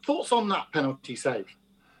 thoughts on that penalty save?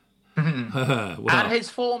 Well, and his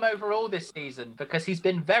form overall this season, because he's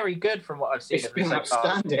been very good from what I've seen. It's been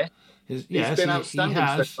outstanding. He's been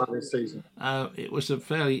outstanding so far this season. It was a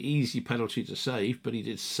fairly easy penalty to save, but he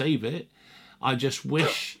did save it. I just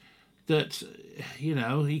wish that, you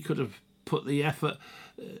know, he could have put the effort.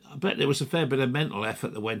 I bet there was a fair bit of mental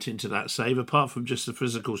effort that went into that save, apart from just the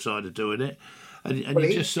physical side of doing it. And well,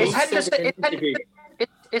 you just sort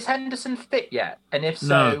is Henderson fit yet? And if so,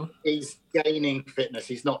 no. He's gaining fitness.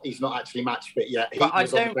 He's not actually match fit yet. But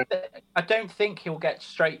I don't think he'll get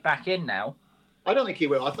straight back in now. I don't think he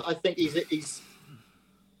will. I think he's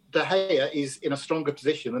De Gea is in a stronger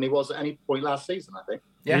position than he was at any point last season, I think.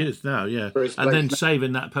 Yeah. He is now, yeah. And then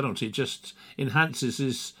saving that penalty just enhances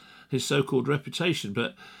his so-called reputation.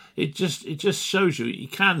 But it just shows you he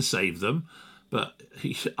can save them. But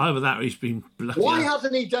over that, he's been bloody. Why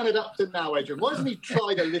hasn't he done it up to now, Adrian? Why hasn't he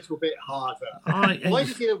tried a little bit harder? Why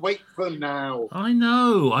does he wait for now? I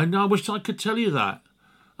know. I wish I could tell you that.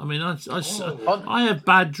 I mean, I have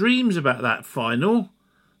bad dreams about that final.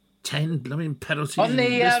 10 blooming penalties.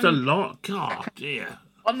 Missed a lot. God, dear.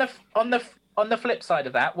 On the flip side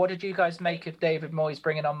of that, what did you guys make of David Moyes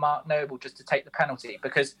bringing on Mark Noble just to take the penalty?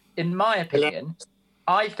 Because in my opinion,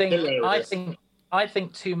 I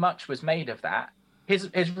think too much was made of that.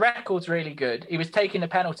 His record's really good. He was taking a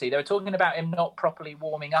penalty. They were talking about him not properly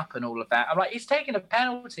warming up and all of that. I'm like, he's taking a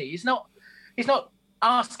penalty. He's not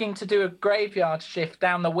asking to do a graveyard shift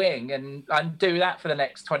down the wing and do that for the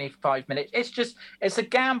next 25 minutes. It's a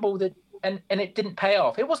gamble that and it didn't pay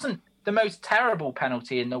off. It wasn't the most terrible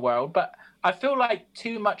penalty in the world, but I feel like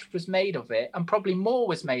too much was made of it, and probably more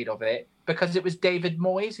was made of it because it was David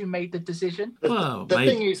Moyes who made the decision. The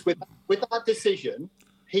thing is, with that decision,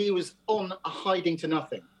 he was on a hiding to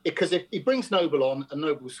nothing. because if he brings Noble on and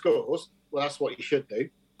Noble scores, well, that's what he should do.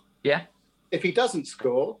 Yeah. If he doesn't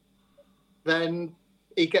score, then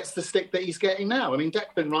he gets the stick that he's getting now. I mean,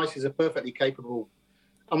 Declan Rice is a perfectly capable.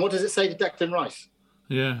 And what does it say to Declan Rice?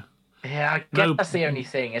 Yeah. Yeah, I guess that's the only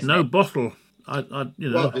thing, isn't no it? bottle.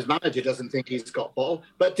 Well, his manager doesn't think he's got bottle.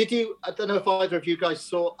 But did you? I don't know if either of you guys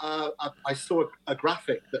saw. I saw a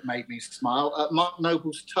graphic that made me smile. Mark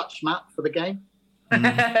Noble's touch map for the game.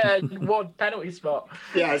 One penalty spot.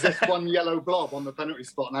 Yeah, there's just one yellow blob on the penalty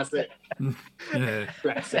spot, and that's it. Yeah.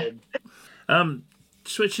 Bless him.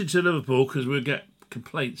 Switching to Liverpool because we'll get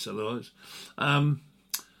complaints otherwise. Who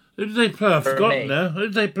did they play? I've forgotten now. Who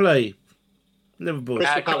did they play? Liverpool.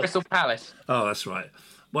 Crystal Palace. Oh, that's right.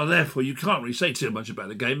 Well, therefore, you can't really say too much about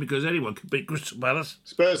the game because anyone could beat Crystal Palace.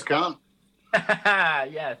 Spurs can't.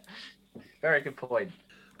 Yeah, very good point.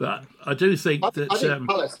 But I do think that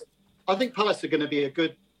I think Palace are going to be a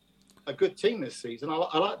good team this season.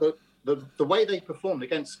 I like the way they performed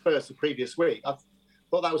against Spurs the previous week. I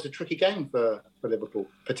thought that was a tricky game for Liverpool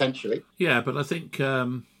potentially. Yeah, but I think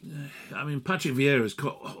Patrick Vieira's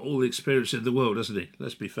got all the experience in the world, hasn't he?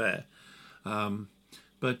 Let's be fair.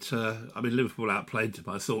 But Liverpool outplayed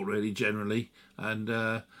them, I thought, really, generally. And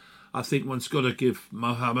I think one's got to give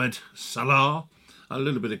Mohamed Salah a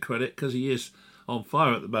little bit of credit because he is on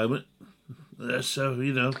fire at the moment. So,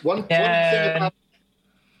 One thing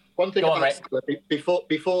about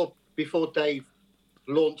before Dave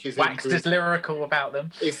launches waxed his lyrical about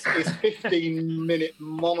them. His 15-minute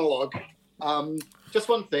monologue. Just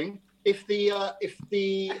one thing: if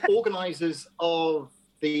the organisers of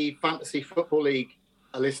the Fantasy Football League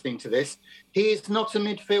are listening to this, he is not a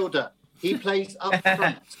midfielder. He plays up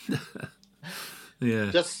front.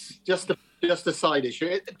 Yeah. Just a side issue.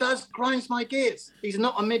 It does grinds my gears. He's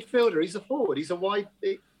not a midfielder. He's a forward. He's a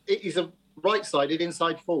right-sided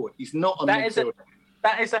inside forward. He's not a midfielder.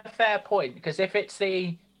 That is a fair point because if it's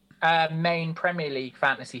the main Premier League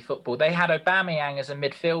fantasy football, they had Aubameyang as a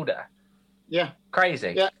midfielder. Yeah,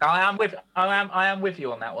 crazy. Yeah. I am with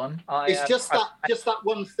you on that one. It's just that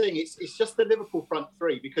one thing. It's just the Liverpool front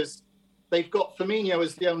three because they've got Firmino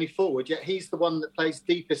as the only forward, yet he's the one that plays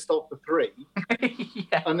deepest of the three.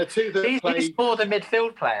 Yeah. And the two that he's more the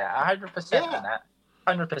midfield player. 100% on that.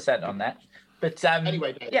 100% on that. But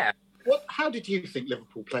anyway, Dave, yeah. How did you think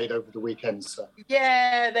Liverpool played over the weekend, sir?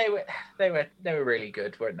 Yeah, they were really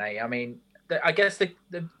good, weren't they? I mean, I guess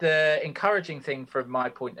the encouraging thing from my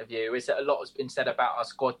point of view is that a lot has been said about our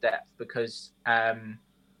squad depth because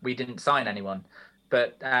we didn't sign anyone,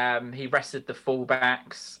 but he rested the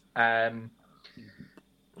fullbacks.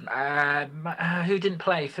 Who didn't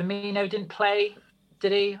play? Firmino didn't play,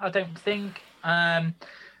 did he? I don't think. I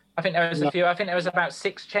think there was a few. I think there was about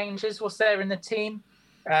 6 changes was there in the team.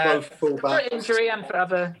 Both fullbacks. For injury and for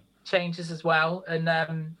other changes as well.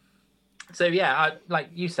 And so, yeah, like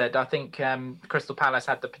you said, I think Crystal Palace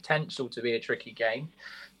had the potential to be a tricky game,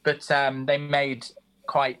 but they made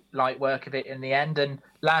quite light work of it in the end. And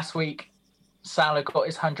last week, Salah got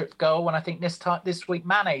his 100th goal, and I think this week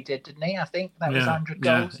Mane did, didn't he? I think that was 100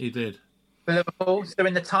 goals. Yeah, he did. For Liverpool. So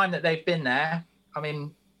in the time that they've been there, I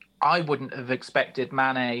mean, I wouldn't have expected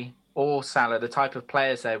Mane or Salah, the type of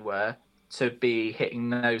players they were, to be hitting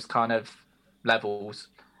those kind of levels.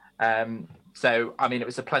 So, I mean, it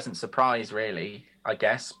was a pleasant surprise, really, I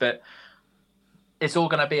guess. But it's all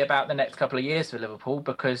going to be about the next couple of years for Liverpool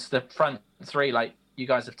because the front three, like you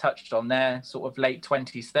guys have touched on, they're sort of late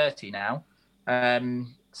 20s, 30 now.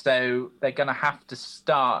 So they're going to have to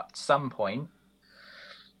start at some point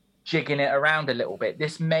jigging it around a little bit.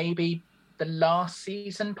 This may be the last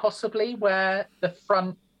season, possibly, where the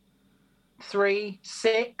front 3,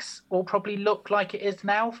 6 will probably look like it is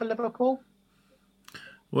now for Liverpool.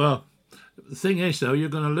 Well, the thing is, though, you're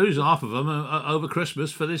going to lose half of them over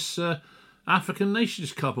Christmas for this African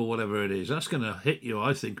Nations Cup or whatever it is. That's going to hit you,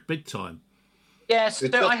 I think, big time. Yes,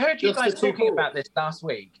 so I heard you guys talking about this last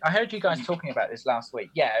week.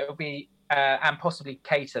 Yeah, it'll be, and possibly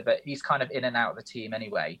Keita, but he's kind of in and out of the team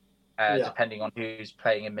anyway, depending on who's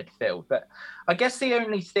playing in midfield. But I guess the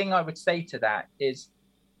only thing I would say to that is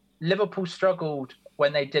Liverpool struggled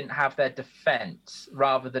when they didn't have their defence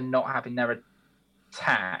rather than not having their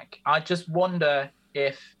attack. I just wonder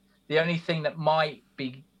if the only thing that might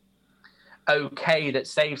be okay that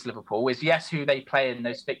saves Liverpool is, yes, who they play in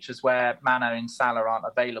those fixtures where Mane and Salah aren't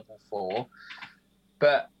available for.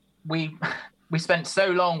 But we spent so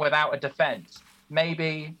long without a defence.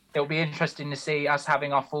 Maybe it'll be interesting to see us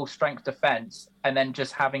having our full strength defence and then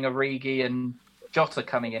just having Origi and Jota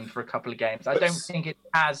coming in for a couple of games. I don't think it's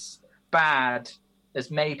as bad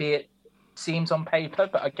as maybe it seems on paper,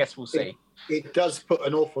 but I guess we'll see. It does put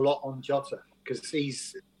an awful lot on Jota because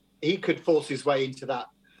he could force his way into that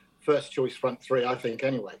first choice front three, I think,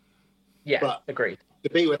 anyway. Yeah, but agreed. To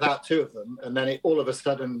be without two of them, and then all of a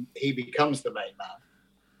sudden he becomes the main man,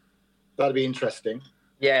 that'd be interesting.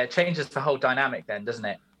 Yeah, it changes the whole dynamic then, doesn't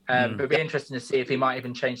it? But it'd be interesting to see if he might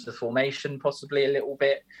even change the formation possibly a little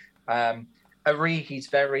bit. Origi's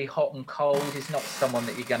very hot and cold. He's not someone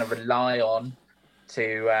that you're going to rely on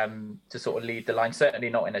to sort of lead the line. Certainly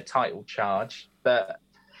not in a title charge. But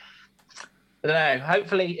I don't know.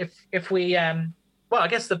 Hopefully, if we, well, I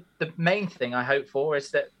guess the main thing I hope for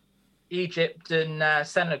is that Egypt and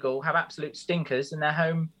Senegal have absolute stinkers and they're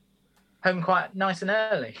home quite nice and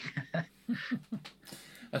early.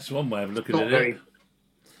 That's one way of looking at it.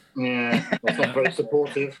 Yeah, that's not very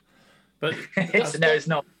supportive. But it's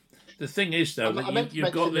not. The thing is, though, that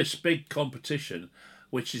you've got this big competition,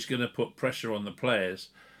 which is going to put pressure on the players.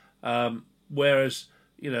 Whereas,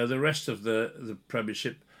 the rest of the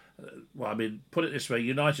Premiership, well, I mean, put it this way,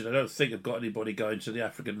 United, I don't think have got anybody going to the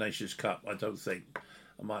African Nations Cup. I don't think.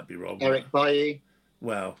 I might be wrong. Eric Bailly.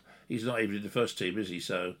 Well, he's not even in the first team, is he?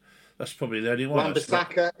 So that's probably the only one.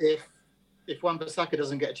 Wan-Bissaka, if Wan-Bissaka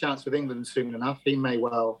doesn't get a chance with England soon enough, he may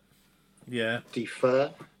well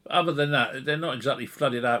defer. Other than that, they're not exactly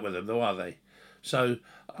flooded out with them, though, are they? So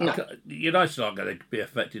no. United aren't going to be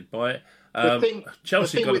affected by it.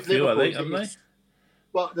 Chelsea got a few, I think, haven't they?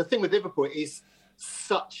 Well, the thing with Liverpool is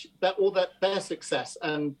such that their success,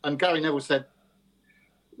 and Gary Neville said,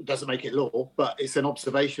 it doesn't make it law, but it's an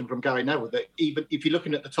observation from Gary Neville that even if you're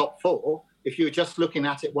looking at the top four, if you're just looking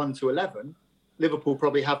at it 1 to 11, Liverpool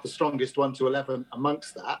probably have the strongest 1 to 11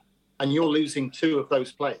 amongst that, and you're losing 2 of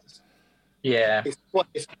those players. Yeah,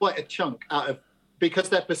 it's quite a chunk out of, because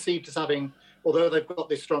they're perceived as having, although they've got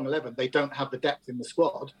this strong 11, they don't have the depth in the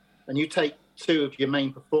squad, and you take 2 of your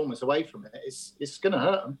main performers away from it, it's going to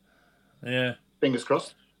hurt them. Yeah, fingers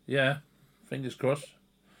crossed. Yeah, fingers crossed.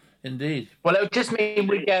 Indeed. Well, it would just mean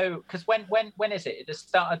we go, because when is it? At the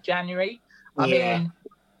start of January? I mean,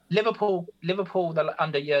 Liverpool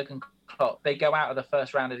under Jurgen Klopp, they go out of the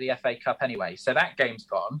first round of the FA Cup anyway, so that game's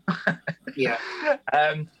gone. Yeah.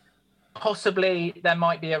 Possibly there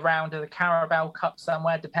might be a round of the Carabao Cup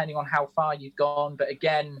somewhere, depending on how far you've gone. But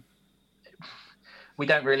again, we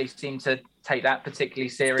don't really seem to take that particularly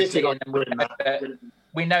seriously.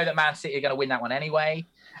 We know that Man City are going to win that one anyway.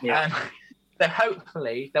 Yeah. So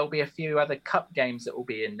hopefully there'll be a few other cup games that will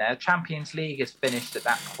be in there. Champions League is finished at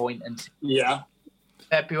that point until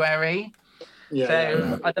February. Yeah,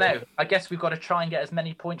 so I don't know. I guess we've got to try and get as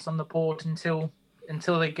many points on the board until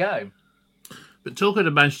they go. But talking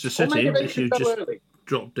to Manchester City, which you just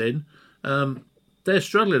dropped in, they're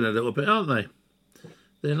struggling a little bit, aren't they?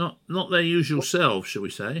 They're not their usual selves, shall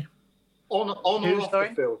we say? On or off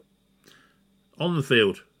the field? On the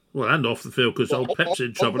field. Well, and off the field, because old Pep's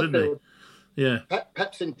in trouble, isn't he? Yeah.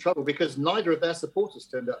 Pep's in trouble because neither of their supporters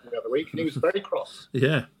turned up the other week, and he was very cross.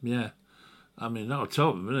 Yeah. I mean, that'll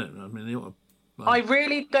tell them, isn't it? I mean, they ought to... I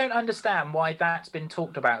really don't understand why that's been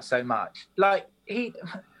talked about so much. Like,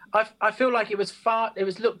 I feel like it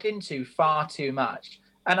was looked into far too much.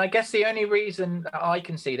 And I guess the only reason I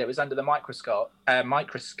can see that it was under the microscope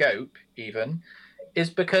even, is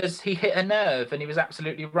because he hit a nerve and he was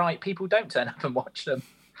absolutely right. People don't turn up and watch them.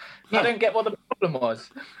 No. I don't get what the problem was.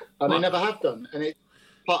 And they never have done. And it's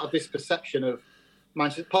part of this perception of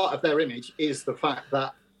Manchester, part of their image is the fact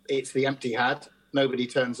that it's the empty hat. Nobody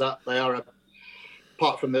turns up. They are,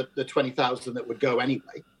 apart from the 20,000 that would go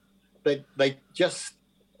anyway, they just...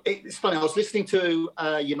 It's funny, I was listening to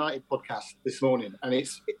a United podcast this morning, and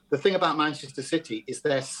the thing about Manchester City is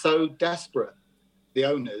they're so desperate, the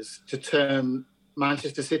owners, to turn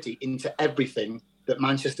Manchester City into everything that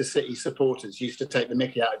Manchester City supporters used to take the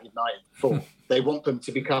mickey out of United for. They want them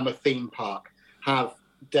to become a theme park, have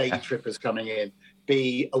day trippers coming in,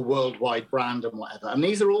 be a worldwide brand and whatever. And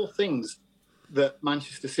these are all things that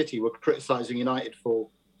Manchester City were criticising United for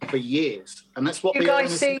years. And that's what the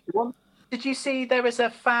owners want. Did you see there was a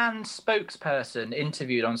fan spokesperson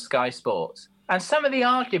interviewed on Sky Sports? And some of the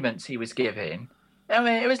arguments he was giving, I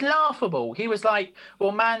mean, it was laughable. He was like,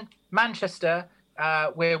 well, Manchester,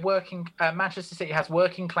 Manchester City has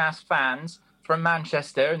working class fans from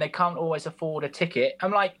Manchester and they can't always afford a ticket.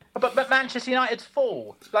 I'm like, but Manchester United's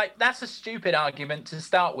full. Like, that's a stupid argument to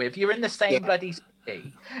start with. You're in the same bloody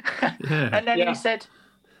city. And then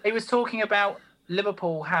he was talking about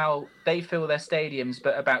Liverpool, how they fill their stadiums,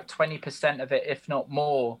 but about 20% of it, if not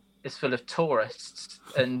more, is full of tourists.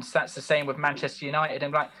 And that's the same with Manchester United.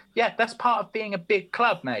 And like, yeah, that's part of being a big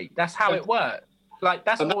club, mate. That's how it works. Like,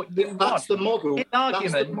 that's what you want. That's the model.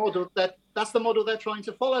 That's the model. That's the model they're trying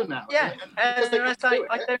to follow now. Yeah,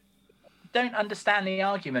 don't understand the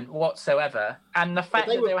argument whatsoever. And the fact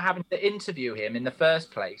that they were having to interview him in the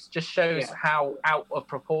first place just shows how out of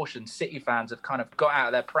proportion City fans have kind of got out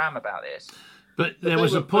of their pram about this. But there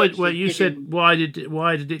was a point where you said, why did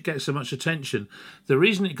it get so much attention? The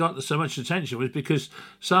reason it got so much attention was because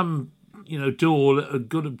some, Doyle, a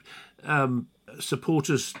good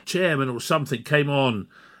supporters chairman or something, came on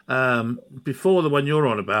before the one you're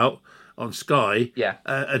on about on Sky,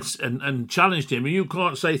 and challenged him. And you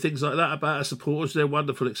can't say things like that about our supporters; they're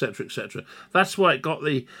wonderful, etc., etc. That's why it got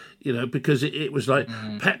the, because it was like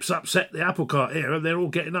Pep's upset the apple cart here, and they're all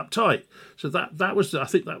getting uptight. So that was, I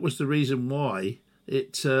think, that was the reason why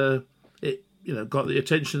it got the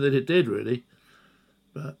attention that it did, really.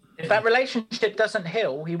 But if that relationship doesn't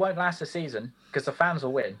heal, he won't last a season because the fans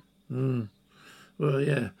will win. Well,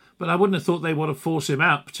 yeah, but I wouldn't have thought they want to force him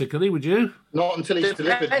out particularly, would you? Not until he's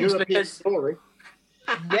delivered European glory.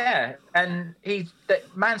 Yeah, and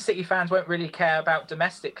Man City fans won't really care about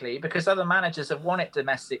domestically because other managers have won it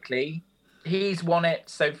domestically. He's won it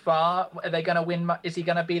so far. Are they going to win? Is he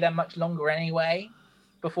going to be there much longer anyway?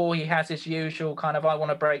 Before he has his usual kind of I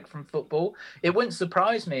want a break from football. It wouldn't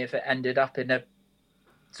surprise me if it ended up in a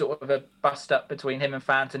sort of a bust up between him and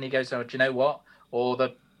fans, and he goes, "Oh, do you know what?" Or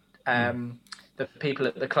the people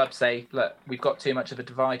at the club say, "Look, we've got too much of a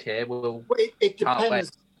divide here. It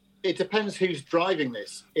depends. It depends who's driving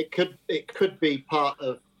this. It could be part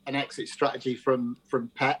of an exit strategy from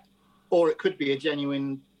Pep, or it could be a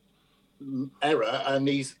genuine error, and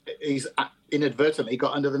he's inadvertently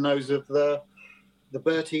got under the nose of the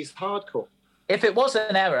Bertie's hardcore. If it was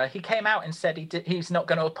an error, he came out and said he's not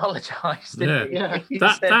going to apologise. Yeah,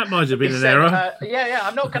 that might have been an error.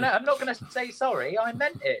 I'm not gonna say sorry. I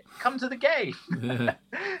meant it. Come to the game. Yeah.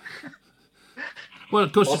 Well,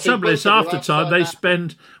 of course, the trouble is, half the time they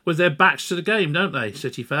spend with their backs to the game, don't they?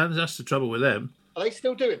 City fans. That's the trouble with them. Are they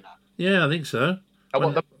still doing that? Yeah, I think so.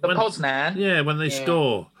 The Poznan. Yeah, when they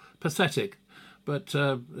score, pathetic. But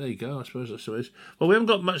there you go. I suppose that's what it is. Well, we haven't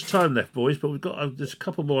got much time left, boys, but we've got there's a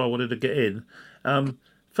couple more I wanted to get in.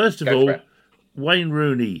 First of all, Wayne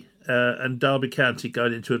Rooney and Derby County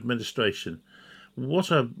going into administration. What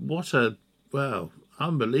a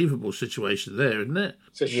unbelievable situation there, isn't it?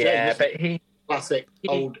 It's a shame, but classic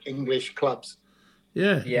old English clubs.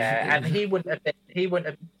 Yeah, and he wouldn't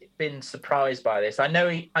have been surprised by this. I know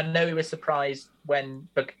he was surprised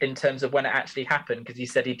in terms of when it actually happened, because he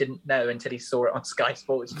said he didn't know until he saw it on Sky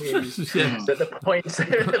Sports News. So the points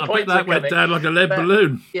that went down like a lead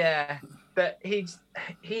balloon. Yeah, but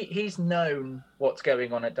he's known what's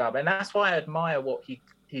going on at Derby, and that's why I admire what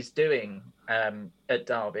he's doing at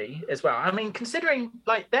Derby as well. I mean, considering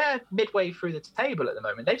like they're midway through the table at the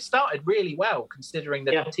moment, they've started really well considering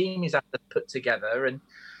the team he's had to put together.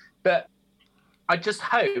 But I just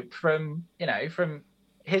hope from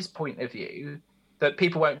his point of view that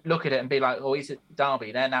people won't look at it and be like, oh, he's at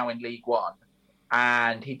Derby, they're now in League One,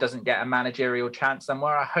 and he doesn't get a managerial chance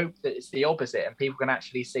somewhere. I hope that it's the opposite, and people can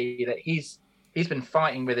actually see that he's been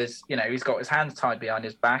fighting with his, he's got his hands tied behind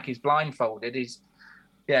his back, he's blindfolded, he's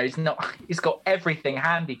got everything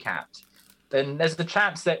handicapped. Then there's the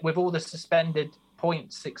chance that with all the suspended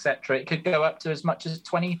points, etc., it could go up to as much as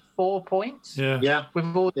 24 points. Yeah.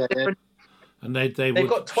 With all the different. And they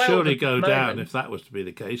would surely go down if that was to be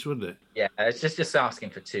the case, wouldn't it? Yeah, it's just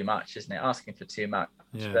asking for too much, isn't it? Asking for too much.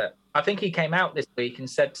 Yeah. But I think he came out this week and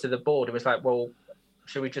said to the board, it was like, well,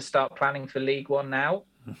 should we just start planning for League One now?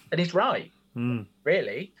 And he's right,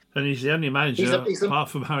 really. And he's the only manager, apart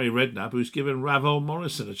from Harry Redknapp, who's given Ravel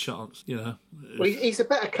Morrison a chance, Well, he's a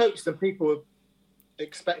better coach than people were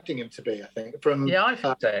expecting him to be, I think. I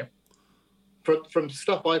think so. From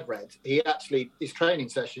stuff I've read, his training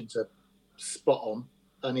sessions are spot on,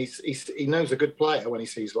 and he knows a good player when he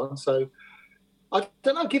sees one. So I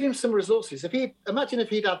don't know, give him some resources. Imagine if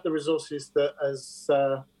he'd had the resources that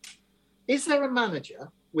is there a manager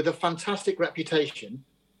with a fantastic reputation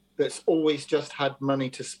that's always just had money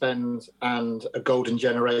to spend and a golden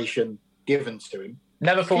generation given to him?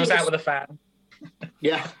 Never falls out with a fan.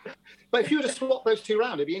 Yeah. But if you were to swap those two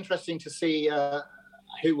around, it'd be interesting to see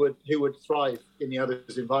who would thrive in the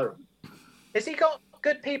other's environment. Has he got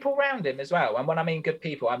good people around him as well? And when I mean good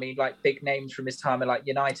people, I mean like big names from his time at like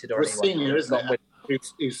United or anyone. Senior, isn't it?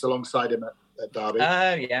 Who's alongside him at Derby.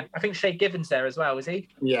 Oh yeah, I think Shay Given's there as well. Is he?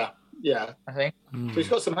 Yeah. I think. So he's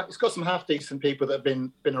got some half decent people that have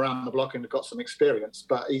been around the block and have got some experience.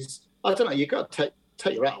 But I don't know. You got to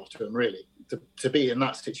take your hat off to him really to be in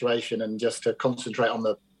that situation and just to concentrate on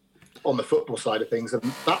the football side of things, and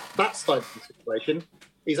that side of the situation.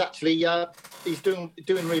 He's actually he's doing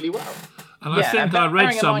really well. And I think I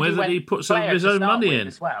read somewhere that he put some of his own money in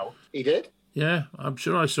as well. He did. Yeah, I'm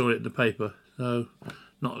sure I saw it in the paper. So,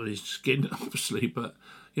 not that he's skinned, obviously, but,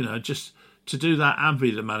 just to do that and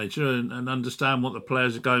be the manager and understand what the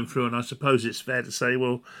players are going through. And I suppose it's fair to say,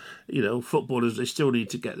 well, footballers, they still need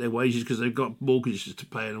to get their wages because they've got mortgages to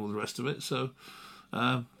pay and all the rest of it. So,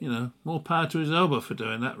 more power to his elbow for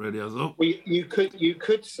doing that, really, I thought. Well, you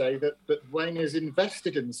could say that Wayne is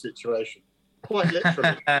invested in the situation, quite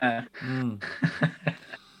literally.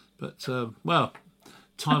 But,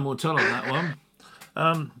 time will tell on that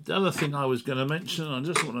one. The other thing I was going to mention, I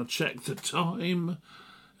just want to check the time.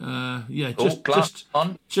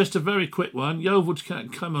 Just a very quick one. Yeovil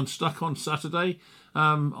came unstuck on Saturday.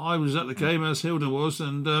 I was at the game, as Hilda was,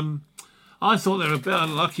 and I thought they were a bit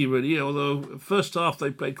unlucky, really, although first half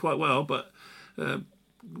they played quite well, but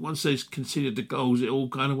once they conceded the goals, it all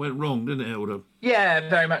kind of went wrong, didn't it, Hilda? Yeah,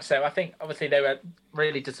 very much so. I think, obviously, they were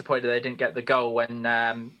really disappointed they didn't get the goal when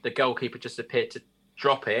the goalkeeper just appeared to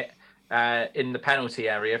drop it in the penalty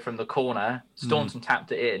area from the corner. Staunton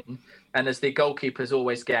tapped it in, and as the goalkeepers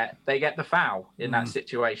always get, they get the foul in that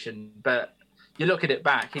situation. But you look at it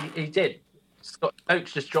back, he did. Scott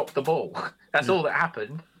Oakes just dropped the ball. That's all that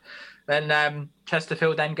happened. Then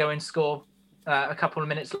Chesterfield then go and score a couple of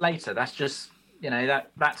minutes later. That's just,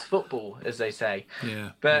 that's football, as they say.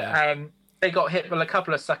 Yeah. But they got hit with a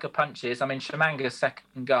couple of sucker punches. I mean, Shamanga's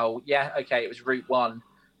second goal, it was route one,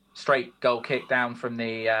 straight goal kick down from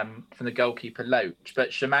the goalkeeper Loach. But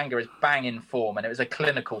Shamanga is bang in form, and it was a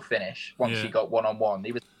clinical finish once he got one-on-one.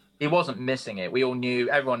 He wasn't missing it. We all knew,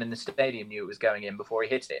 everyone in the stadium knew it was going in before he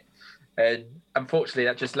hit it. And unfortunately,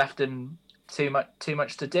 that just left him too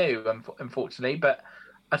much to do, unfortunately. But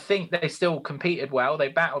I think they still competed well. They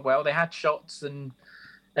battled well. They had shots and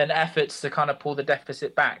efforts to kind of pull the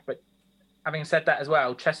deficit back. But having said that as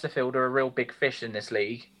well, Chesterfield are a real big fish in this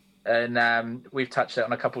league. And we've touched it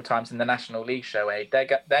on a couple of times in the National League show, Aid. They're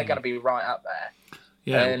going to be right up there.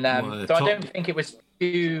 Yeah. And so I don't think it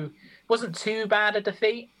wasn't too bad a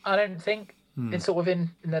defeat, I don't think. It's sort of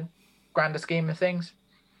in the grander scheme of things.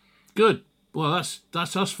 Good. Well,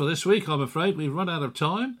 that's us for this week, I'm afraid. We've run out of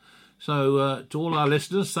time. So to all our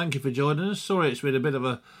listeners, thank you for joining us. Sorry it's been a bit of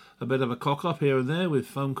a cock-up here and there with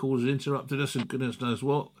phone calls interrupted us and goodness knows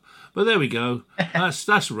what. But there we go.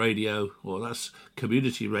 That's radio, or that's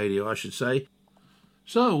community radio, I should say.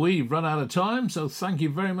 So we've run out of time. So thank you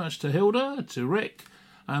very much to Hilda, to Rick,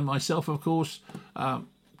 and myself, of course.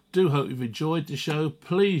 Do hope you've enjoyed the show.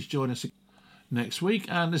 Please join us next week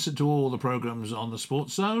and listen to all the programmes on the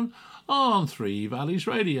Sports Zone on Three Valleys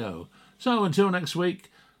Radio. So until next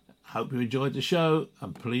week, hope you enjoyed the show,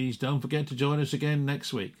 and please don't forget to join us again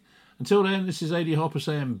next week. Until then, this is AD Hopper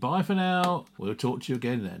saying bye for now. We'll talk to you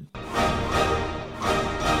again then.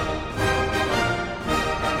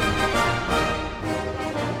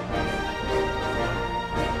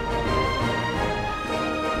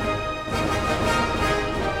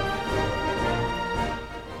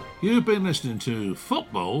 You've been listening to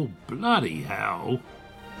Football Bloody Hell.